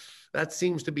guy. That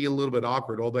seems to be a little bit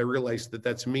awkward, although I realize that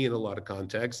that's me in a lot of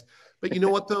contexts. But you know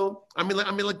what, though? I mean,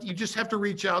 like you just have to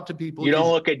reach out to people. You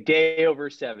don't look a day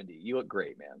over 70. You look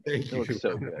great, man. Thank you. Look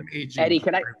so good. Eddie,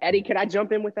 can I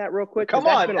jump in with that real quick? Come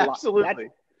on, absolutely.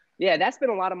 That's been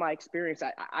a lot of my experience.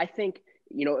 I think,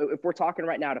 you know, if we're talking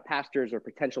right now to pastors or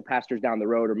potential pastors down the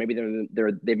road, or maybe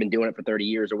they've been doing it for 30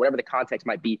 years or whatever the context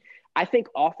might be, I think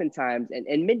oftentimes,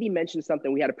 and Mindy mentioned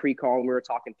something, we had a pre-call and we were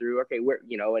talking through, okay,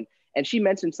 and she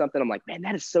mentioned something, I'm like, man,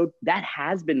 that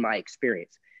has been my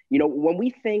experience. You know, when we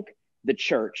think the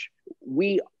church,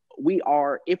 we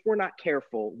are, if we're not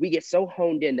careful, we get so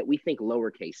honed in that we think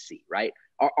lowercase c, right?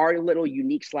 Our little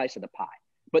unique slice of the pie.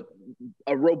 But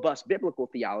a robust biblical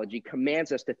theology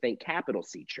commands us to think capital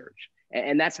C church.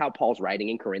 And that's how Paul's writing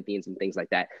in Corinthians and things like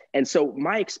that. And so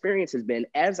my experience has been,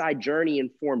 as I journey and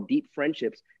form deep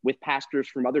friendships with pastors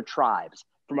from other tribes,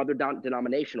 from other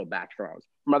denominational backgrounds,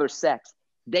 from other sects,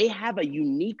 they have a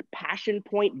unique passion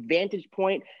point, vantage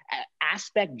point,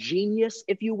 aspect, genius,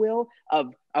 if you will,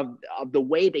 of the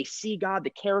way they see God,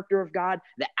 the character of God,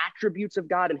 the attributes of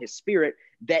God and his spirit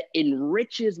that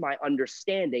enriches my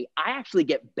understanding. I actually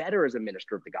get better as a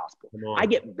minister of the gospel. I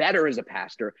get better as a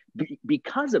pastor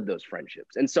because of those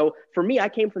friendships. And so for me, I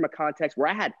came from a context where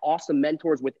I had awesome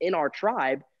mentors within our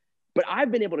tribe, but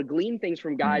I've been able to glean things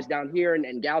from guys down here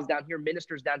and gals down here,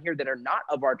 ministers down here that are not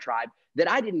of our tribe that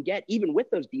I didn't get even with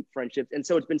those deep friendships. And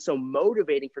so it's been so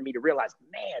motivating for me to realize,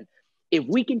 man, if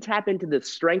we can tap into the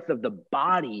strength of the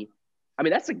body, I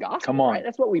mean, that's the gospel, right?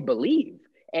 That's what we believe.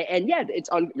 And yeah,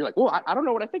 you're like, well, I don't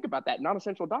know what I think about that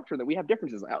non-essential doctrine that we have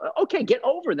differences. Okay, get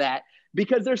over that,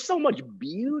 because there's so much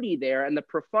beauty there, and the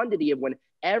profundity of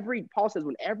Paul says,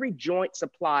 when every joint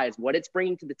supplies what it's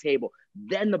bringing to the table,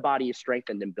 then the body is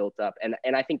strengthened and built up. And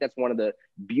I think that's one of the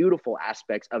beautiful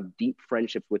aspects of deep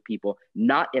friendships with people,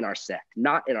 not in our sect,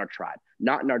 not in our tribe,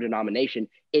 not in our denomination.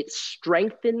 It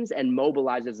strengthens and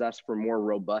mobilizes us for more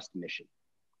robust mission.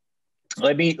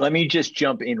 Let me just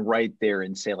jump in right there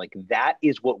and say, like, that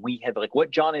is what we have, like what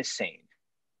John is saying.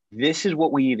 This is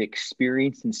what we've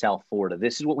experienced in South Florida.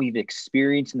 This is what we've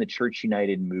experienced in the Church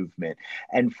United movement.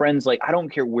 And friends, like, I don't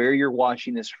care where you're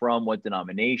watching this from, what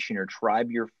denomination or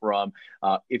tribe you're from.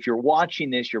 If you're watching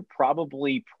this, you're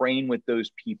probably praying with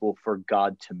those people for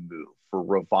God to move, for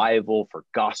revival, for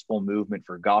gospel movement,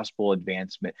 for gospel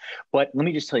advancement. But let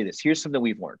me just tell you this. Here's something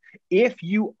we've learned. If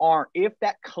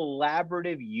that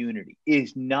collaborative unity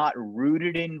is not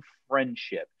rooted in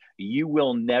friendship, you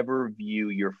will never view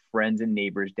your friends and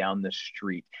neighbors down the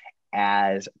street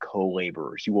as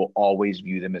co-laborers. You will always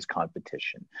view them as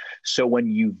competition. So when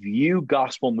you view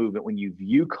gospel movement, when you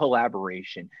view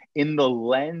collaboration in the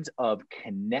lens of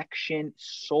connection,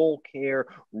 soul care,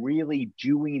 really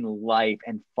doing life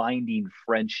and finding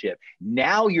friendship,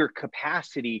 now your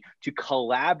capacity to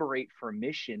collaborate for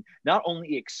mission not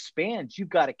only expands, you've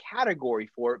got a category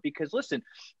for it, because listen,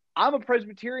 I'm a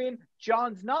Presbyterian,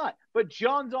 John's not, but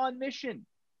John's on mission.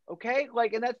 Okay.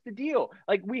 Like, and that's the deal.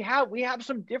 Like, we have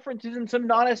some differences in some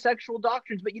non-sexual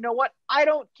doctrines, but you know what? I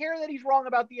don't care that he's wrong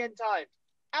about the end times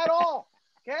at all.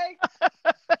 Okay.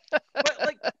 But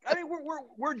like, I mean,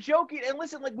 we're joking, and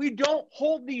listen, like, we don't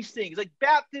hold these things like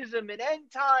baptism and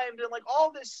end times and like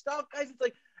all this stuff, guys.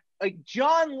 It's like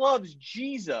John loves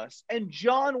Jesus, and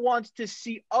John wants to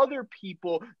see other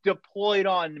people deployed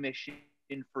on mission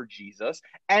for Jesus.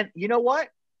 And you know what?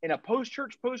 In a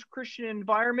post-church, post-Christian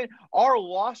environment, our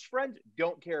lost friends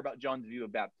don't care about John's view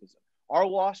of baptism. Our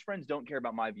lost friends don't care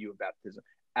about my view of baptism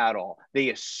at all.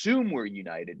 They assume we're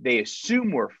united. They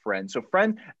assume we're friends. So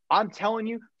friend, I'm telling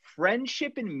you,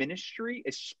 friendship in ministry,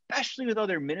 especially with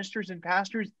other ministers and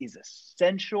pastors, is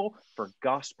essential for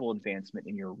gospel advancement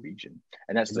in your region.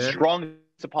 And that's the strongest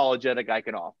apologetic I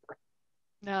can offer.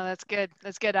 No, that's good.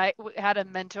 That's good. I had a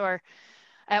mentor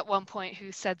at one point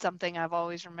who said something I've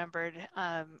always remembered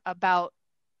about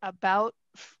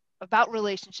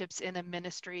relationships in a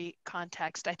ministry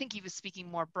context. I think he was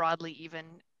speaking more broadly even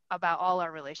about all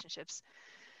our relationships.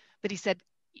 But he said,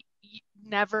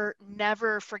 never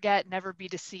forget, never be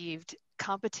deceived.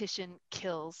 Competition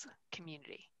kills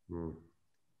community.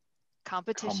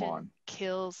 Competition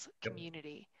kills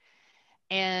community.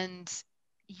 And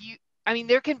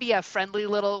there can be a friendly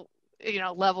little,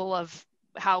 level of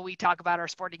how we talk about our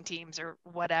sporting teams or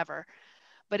whatever.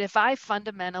 But if I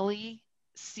fundamentally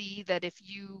see that if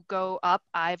you go up,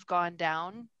 I've gone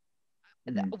down,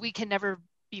 we can never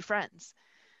be friends.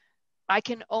 I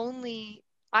can only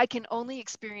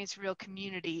experience real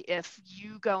community if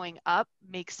you going up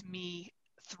makes me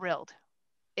thrilled.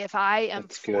 If I am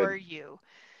for you.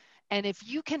 And if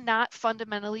you cannot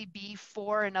fundamentally be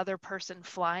for another person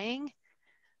flying,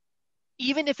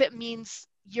 even if it means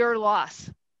your loss,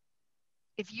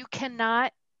 if you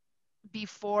cannot be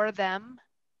for them,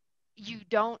 you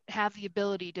don't have the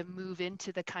ability to move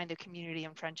into the kind of community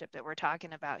and friendship that we're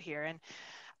talking about here. And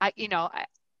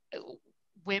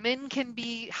women can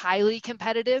be highly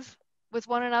competitive with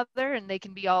one another, and they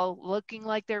can be all looking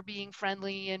like they're being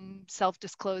friendly and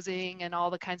self-disclosing and all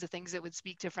the kinds of things that would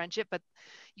speak to friendship, but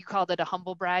you called it a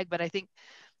humble brag. But I think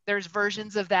there's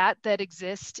versions of that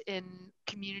exist in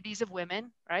communities of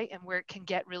women, right? And where it can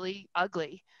get really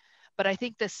ugly. But I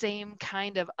think the same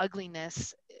kind of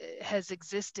ugliness has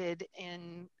existed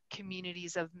in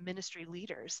communities of ministry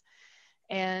leaders.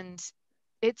 And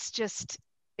it's just,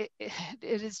 it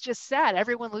is just sad.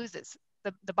 Everyone loses.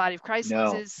 The body of Christ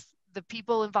loses. The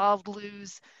people involved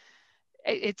lose.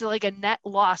 It's like a net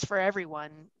loss for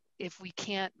everyone if we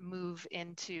can't move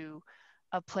into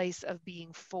a place of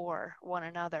being for one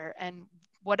another. And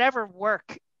whatever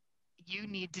work you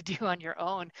need to do on your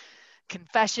own,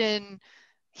 confession,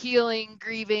 healing,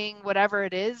 grieving, whatever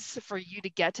it is, for you to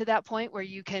get to that point where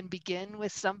you can begin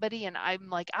with somebody. And I'm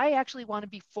like, I actually want to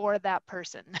be for that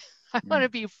person. I want to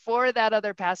be for that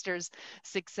other pastor's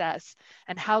success.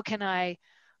 And how can I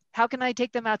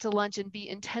take them out to lunch and be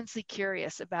intensely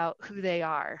curious about who they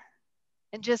are,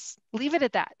 and just leave it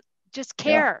at that. Just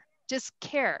care. Just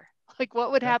care. Like,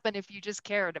 what would happen if you just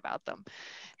cared about them?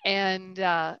 And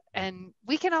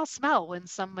we can all smell when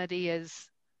somebody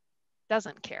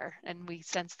doesn't care, and we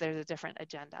sense there's a different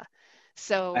agenda.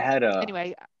 So As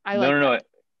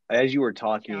you were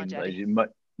talking,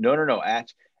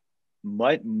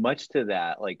 much to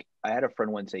that, like I had a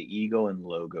friend once say, ego and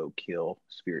logo kill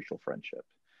spiritual friendship.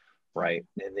 Right.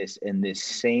 And this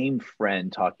same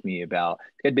friend talked to me about,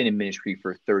 he had been in ministry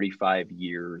for 35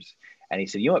 years. And he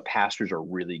said, you know what pastors are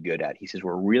really good at? He says,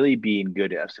 we're really being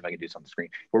good at, see if I can do this on the screen.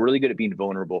 We're really good at being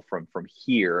vulnerable from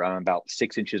here. I'm about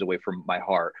 6 inches away from my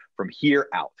heart, from here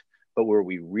out. But where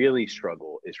we really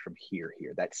struggle is from here,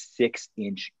 that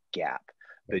 6-inch gap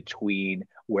between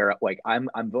where, like, I'm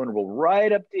vulnerable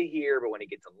right up to here, but when it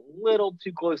gets a little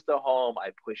too close to home,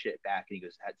 I push it back. And he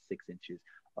goes, that 6 inches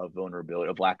of vulnerability,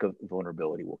 of lack of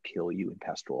vulnerability, will kill you in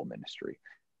pastoral ministry.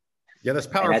 Yeah, that's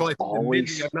powerful. And that's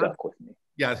always stuck with me.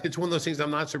 Yeah, it's one of those things. I'm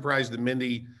not surprised that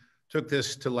Mindy took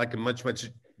this to like a much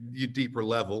deeper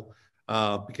level,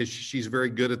 because she's very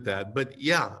good at that. But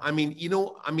yeah, I mean,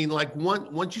 like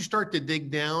once you start to dig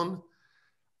down,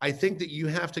 I think that you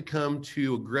have to come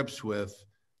to grips with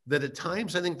that at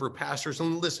times. I think for pastors,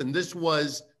 and listen, this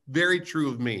was very true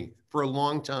of me for a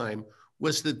long time,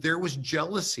 was that there was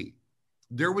jealousy.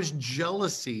 There was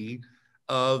jealousy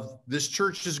of this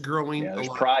church is growing. Yeah, there's a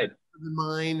lot pride than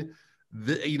mine.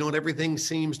 And everything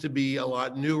seems to be a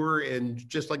lot newer and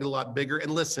just like a lot bigger.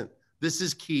 And listen, this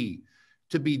is key.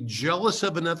 To be jealous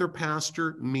of another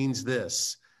pastor means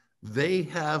this: they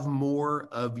have more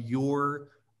of your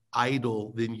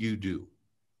idol than you do.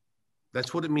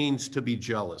 That's what it means to be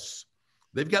jealous.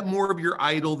 They've got more of your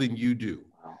idol than you do.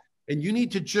 Wow. And you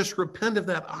need to just repent of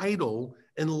that idol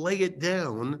and lay it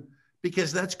down,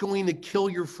 because that's going to kill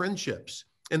your friendships.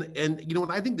 And you know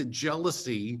what? I think that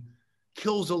jealousy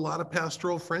kills a lot of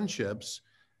pastoral friendships.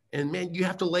 And man, you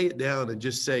have to lay it down and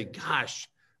just say, gosh,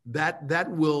 that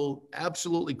will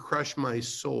absolutely crush my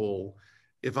soul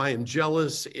if I am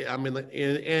jealous. I'm in,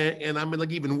 and I'm in,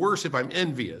 like, even worse if I'm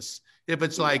envious. If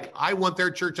it's like, I want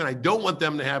their church and I don't want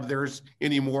them to have theirs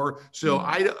anymore. So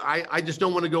I just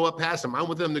don't want to go up past them. I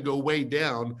want them to go way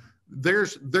down.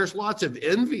 There's lots of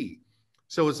envy.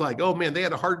 So it's like, oh man, they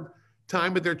had a hard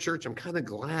time with their church. I'm kind of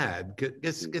glad.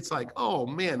 It's like, oh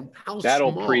man, how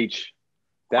that'll small. Preach.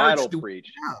 Yeah,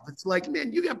 it's like,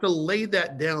 man, you have to lay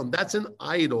that down. That's an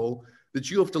idol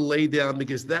that you have to lay down,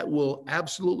 because that will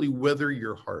absolutely wither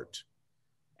your heart.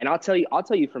 And I'll tell you,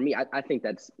 for me, I think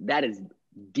that is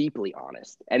deeply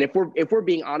honest. And if we're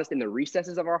being honest in the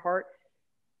recesses of our heart,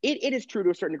 it is true to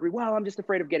a certain degree. Well, I'm just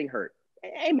afraid of getting hurt.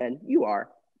 Amen. You are.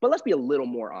 But let's be a little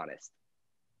more honest.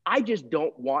 I just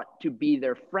don't want to be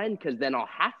their friend, because then I'll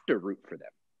have to root for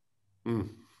them.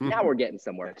 Now we're getting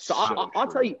somewhere. So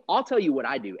I'll tell you what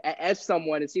I do. As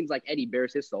someone, it seems like Eddie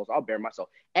bears his soul, so I'll bear my soul.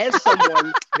 As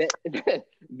someone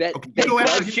that okay, go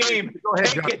ahead, John.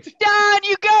 Don,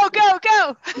 you go.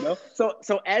 You know?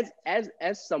 So as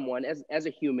someone, as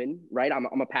a human, right?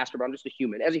 I'm a pastor, but I'm just a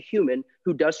human. As a human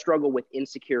who does struggle with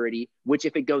insecurity, which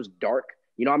if it goes dark,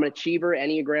 you know, I'm an achiever,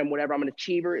 Enneagram, whatever. I'm an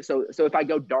achiever. So if I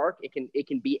go dark, it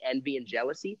can be envy and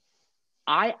jealousy.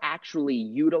 I actually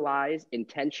utilize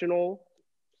intentional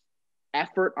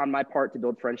effort on my part to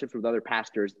build friendships with other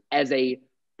pastors as a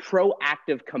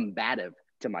proactive combative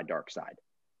to my dark side.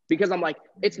 Because I'm like,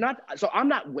 I'm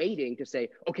not waiting to say,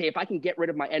 okay, if I can get rid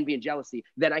of my envy and jealousy,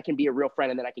 then I can be a real friend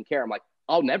and then I can care. I'm like,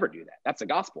 I'll never do that. That's the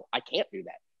gospel. I can't do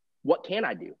that. What can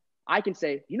I do? I can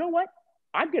say, you know what?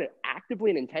 I'm going to actively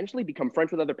and intentionally become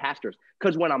friends with other pastors,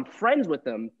 because when I'm friends with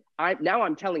them,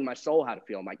 I'm telling my soul how to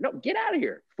feel. I'm like, no, get out of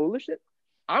here, foolishness.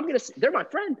 They're my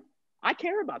friend. I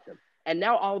care about them. And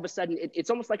now all of a sudden, it's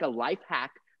almost like a life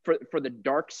hack for the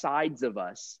dark sides of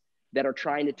us that are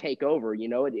trying to take over. You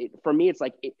know, for me, it's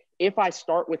like, if I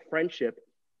start with friendship,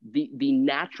 the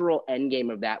natural end game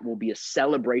of that will be a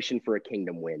celebration for a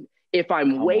kingdom win. If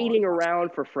I'm waiting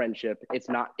around for friendship,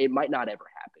 it might not ever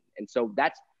happen. And so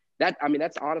that's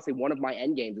honestly one of my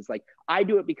end games. It's like, I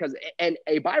do it because, and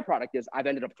a byproduct is I've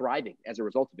ended up thriving as a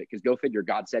result of it, because go figure,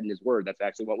 God said in his word, that's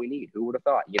actually what we need. Who would have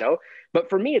thought, you know? But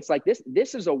for me, it's like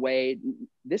this is a way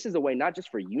not just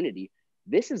for unity.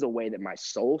 This is a way that my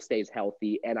soul stays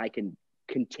healthy and I can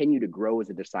continue to grow as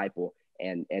a disciple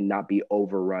and not be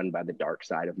overrun by the dark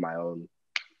side of my own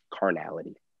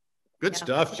carnality. Good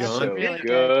stuff, John. So really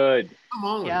good. Come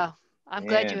on. Yeah. I'm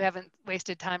glad you haven't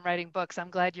wasted time writing books. I'm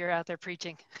glad you're out there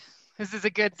preaching. This is a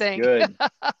good thing. Good.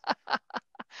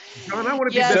 John, I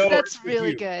want to be yes, better that's with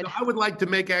really you. good. So I would like to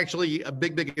make actually a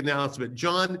big announcement.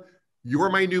 John, you're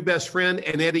my new best friend,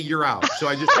 and Eddie, you're out. So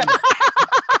I just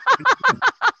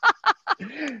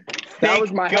that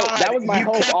was my hope. That was my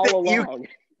hope all along. You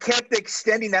kept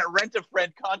extending that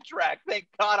rent-a-friend contract. Thank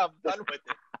God I'm done with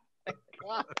it. Thank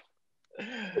God.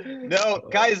 No,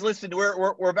 guys, listen,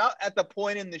 we're about at the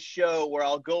point in the show where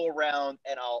I'll go around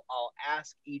and I'll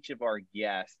ask each of our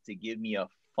guests to give me a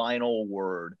final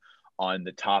word on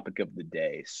the topic of the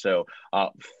day. So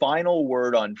final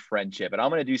word on friendship, and I'm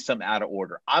going to do some out of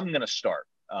order. I'm going to start.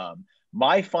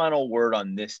 My final word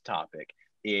on this topic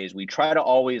is we try to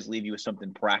always leave you with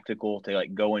something practical to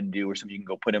like go and do, or something you can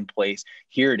go put in place.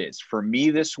 Here it is. For me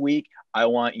this week, I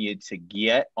want you to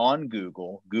get on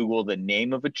Google the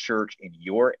name of a church in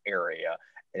your area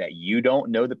that you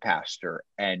don't know the pastor,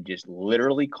 and just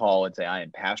literally call and say, I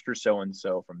am Pastor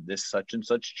so-and-so from this such and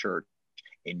such church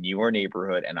in your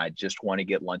neighborhood, and I just want to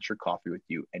get lunch or coffee with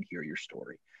you and hear your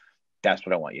story. That's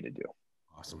what I want you to do.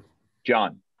 Awesome.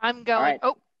 John. I'm going. Right.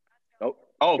 Oh,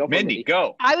 Go Mindy,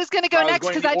 go. I was going to go next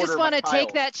because I just want to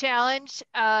take tiles. that challenge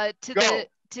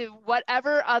to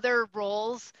whatever other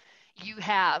roles you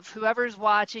have. Whoever's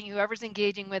watching, whoever's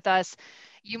engaging with us,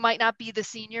 you might not be the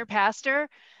senior pastor,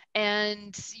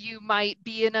 and you might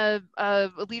be in a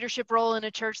leadership role in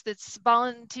a church that's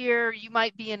volunteer. You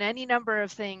might be in any number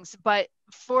of things, but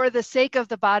for the sake of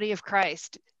the body of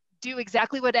Christ, do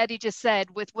exactly what Eddie just said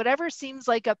with whatever seems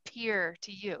like a peer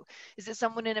to you. Is it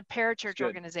someone in a parachurch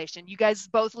organization? You guys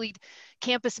both lead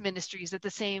campus ministries at the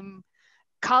same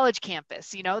college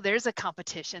campus. You know, there's a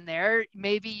competition there.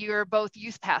 Maybe you're both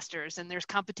youth pastors and there's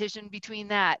competition between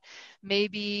that.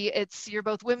 Maybe you're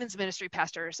both women's ministry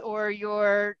pastors,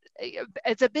 or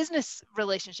it's a business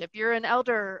relationship. You're an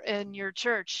elder in your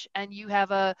church and you have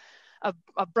a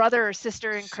brother or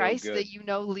sister in Christ that you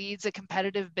know leads a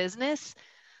competitive business.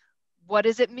 What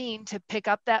does it mean to pick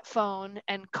up that phone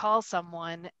and call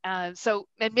someone? And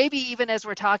maybe even as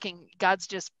we're talking, God's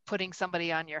just putting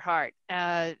somebody on your heart.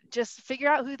 Just figure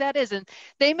out who that is. And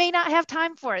they may not have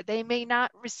time for it. They may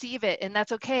not receive it, and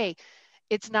that's okay.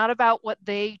 It's not about what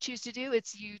they choose to do.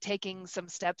 It's you taking some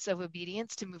steps of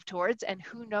obedience to move towards, and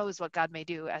who knows what God may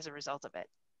do as a result of it.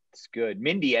 It's good.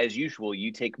 Mindy, as usual,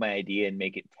 you take my idea and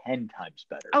make it 10 times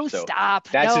better. Oh, so stop.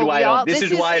 This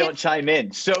is why I don't chime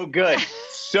in. So good.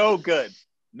 So good.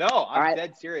 No, I'm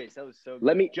dead serious. That was so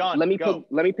good. John, let me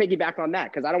piggyback on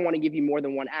that, because I don't want to give you more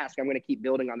than one ask. I'm going to keep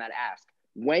building on that ask.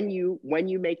 When you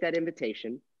make that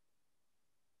invitation,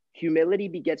 humility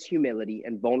begets humility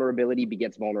and vulnerability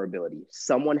begets vulnerability.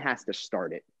 Someone has to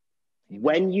start it.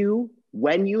 When you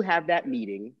have that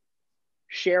meeting,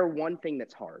 share one thing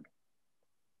that's hard.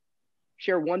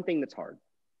 Share one thing that's hard.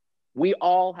 We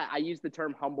all, I use the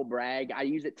term humble brag. I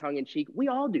use it tongue in cheek. We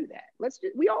all do that.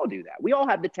 We all do that. We all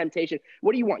have the temptation.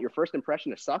 What do you want? Your first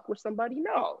impression to suck with somebody?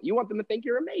 No, you want them to think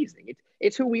you're amazing.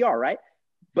 It's who we are, right?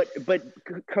 But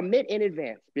commit in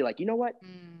advance. Be like, you know what?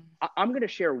 I'm going to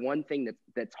share one thing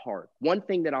that's hard. One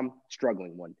thing that I'm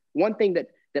struggling with. One thing that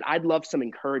I'd love some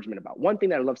encouragement about. One thing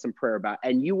that I'd love some prayer about.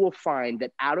 And you will find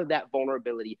that out of that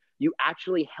vulnerability, you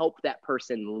actually help that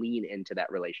person lean into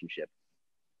that relationship.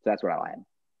 So that's what I'll add.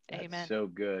 Amen. That's so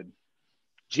good.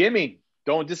 Jimmy,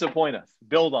 don't disappoint us.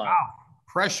 Build on it.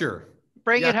 Pressure.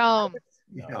 Bring it home.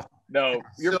 No,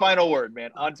 your final word, man,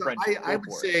 on friendship. I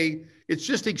would say it's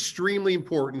just extremely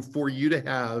important for you to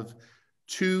have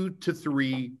 2 to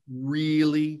 3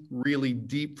 really, really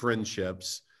deep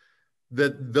friendships.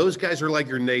 That those guys are like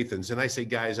your Nathans. And I say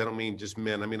guys, I don't mean just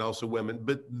men, I mean also women,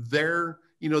 but that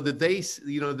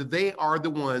they are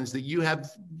the ones that you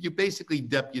basically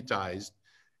deputized.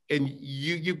 And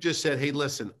you've just said, hey,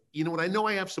 listen, you know what? I know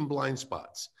I have some blind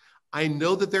spots. I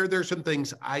know that there's some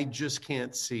things I just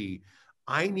can't see.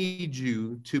 I need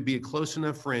you to be a close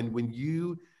enough friend. When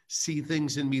you see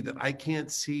things in me that I can't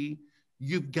see,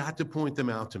 you've got to point them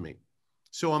out to me.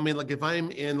 So, I mean, like if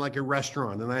I'm in like a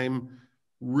restaurant and I'm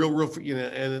real,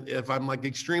 and if I'm like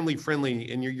extremely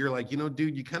friendly and you're like,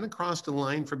 dude, you kind of crossed the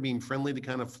line from being friendly to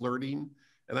kind of flirting.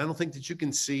 And I don't think that you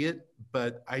can see it,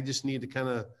 but I just need to kind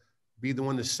of be the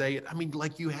one to say it. I mean,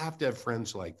 like you have to have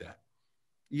friends like that.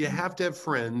 You have to have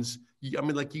friends.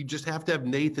 You just have to have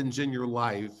Nathans in your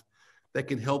life that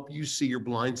can help you see your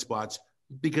blind spots,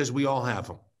 because we all have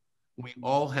them. We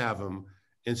all have them.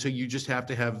 And so you just have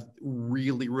to have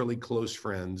really, really close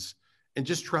friends and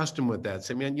just trust them with that.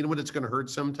 Say, man, you know what? It's going to hurt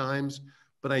sometimes,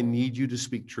 but I need you to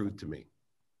speak truth to me.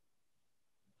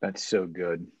 That's so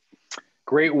good.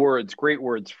 Great words,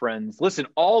 friends. Listen,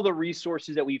 all the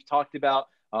resources that we've talked about,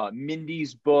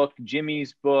 Mindy's book,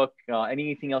 Jimmy's book,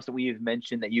 anything else that we have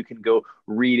mentioned that you can go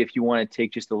read if you want to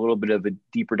take just a little bit of a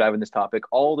deeper dive in this topic.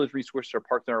 All those resources are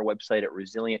parked on our website at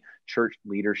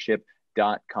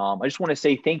resilientchurchleadership.com. I just want to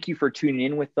say thank you for tuning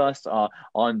in with us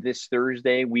on this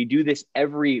Thursday. We do this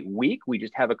every week. We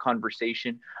just have a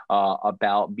conversation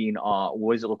about being,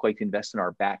 what does it look like to invest in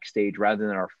our backstage rather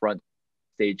than our front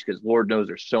backstage, because Lord knows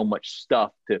there's so much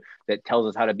stuff that tells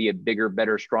us how to be a bigger,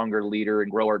 better, stronger leader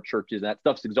and grow our churches. And that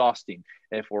stuff's exhausting,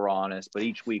 if we're honest. But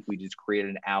each week we just create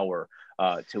an hour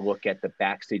to look at the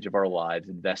backstage of our lives,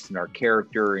 invest in our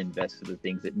character, invest in the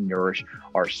things that nourish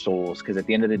our souls. Because at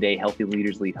the end of the day, healthy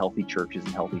leaders lead healthy churches,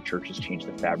 and healthy churches change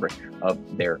the fabric of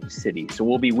their city. So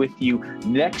we'll be with you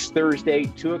next Thursday,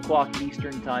 2 o'clock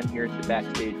Eastern time here at the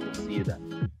backstage. We'll see you then.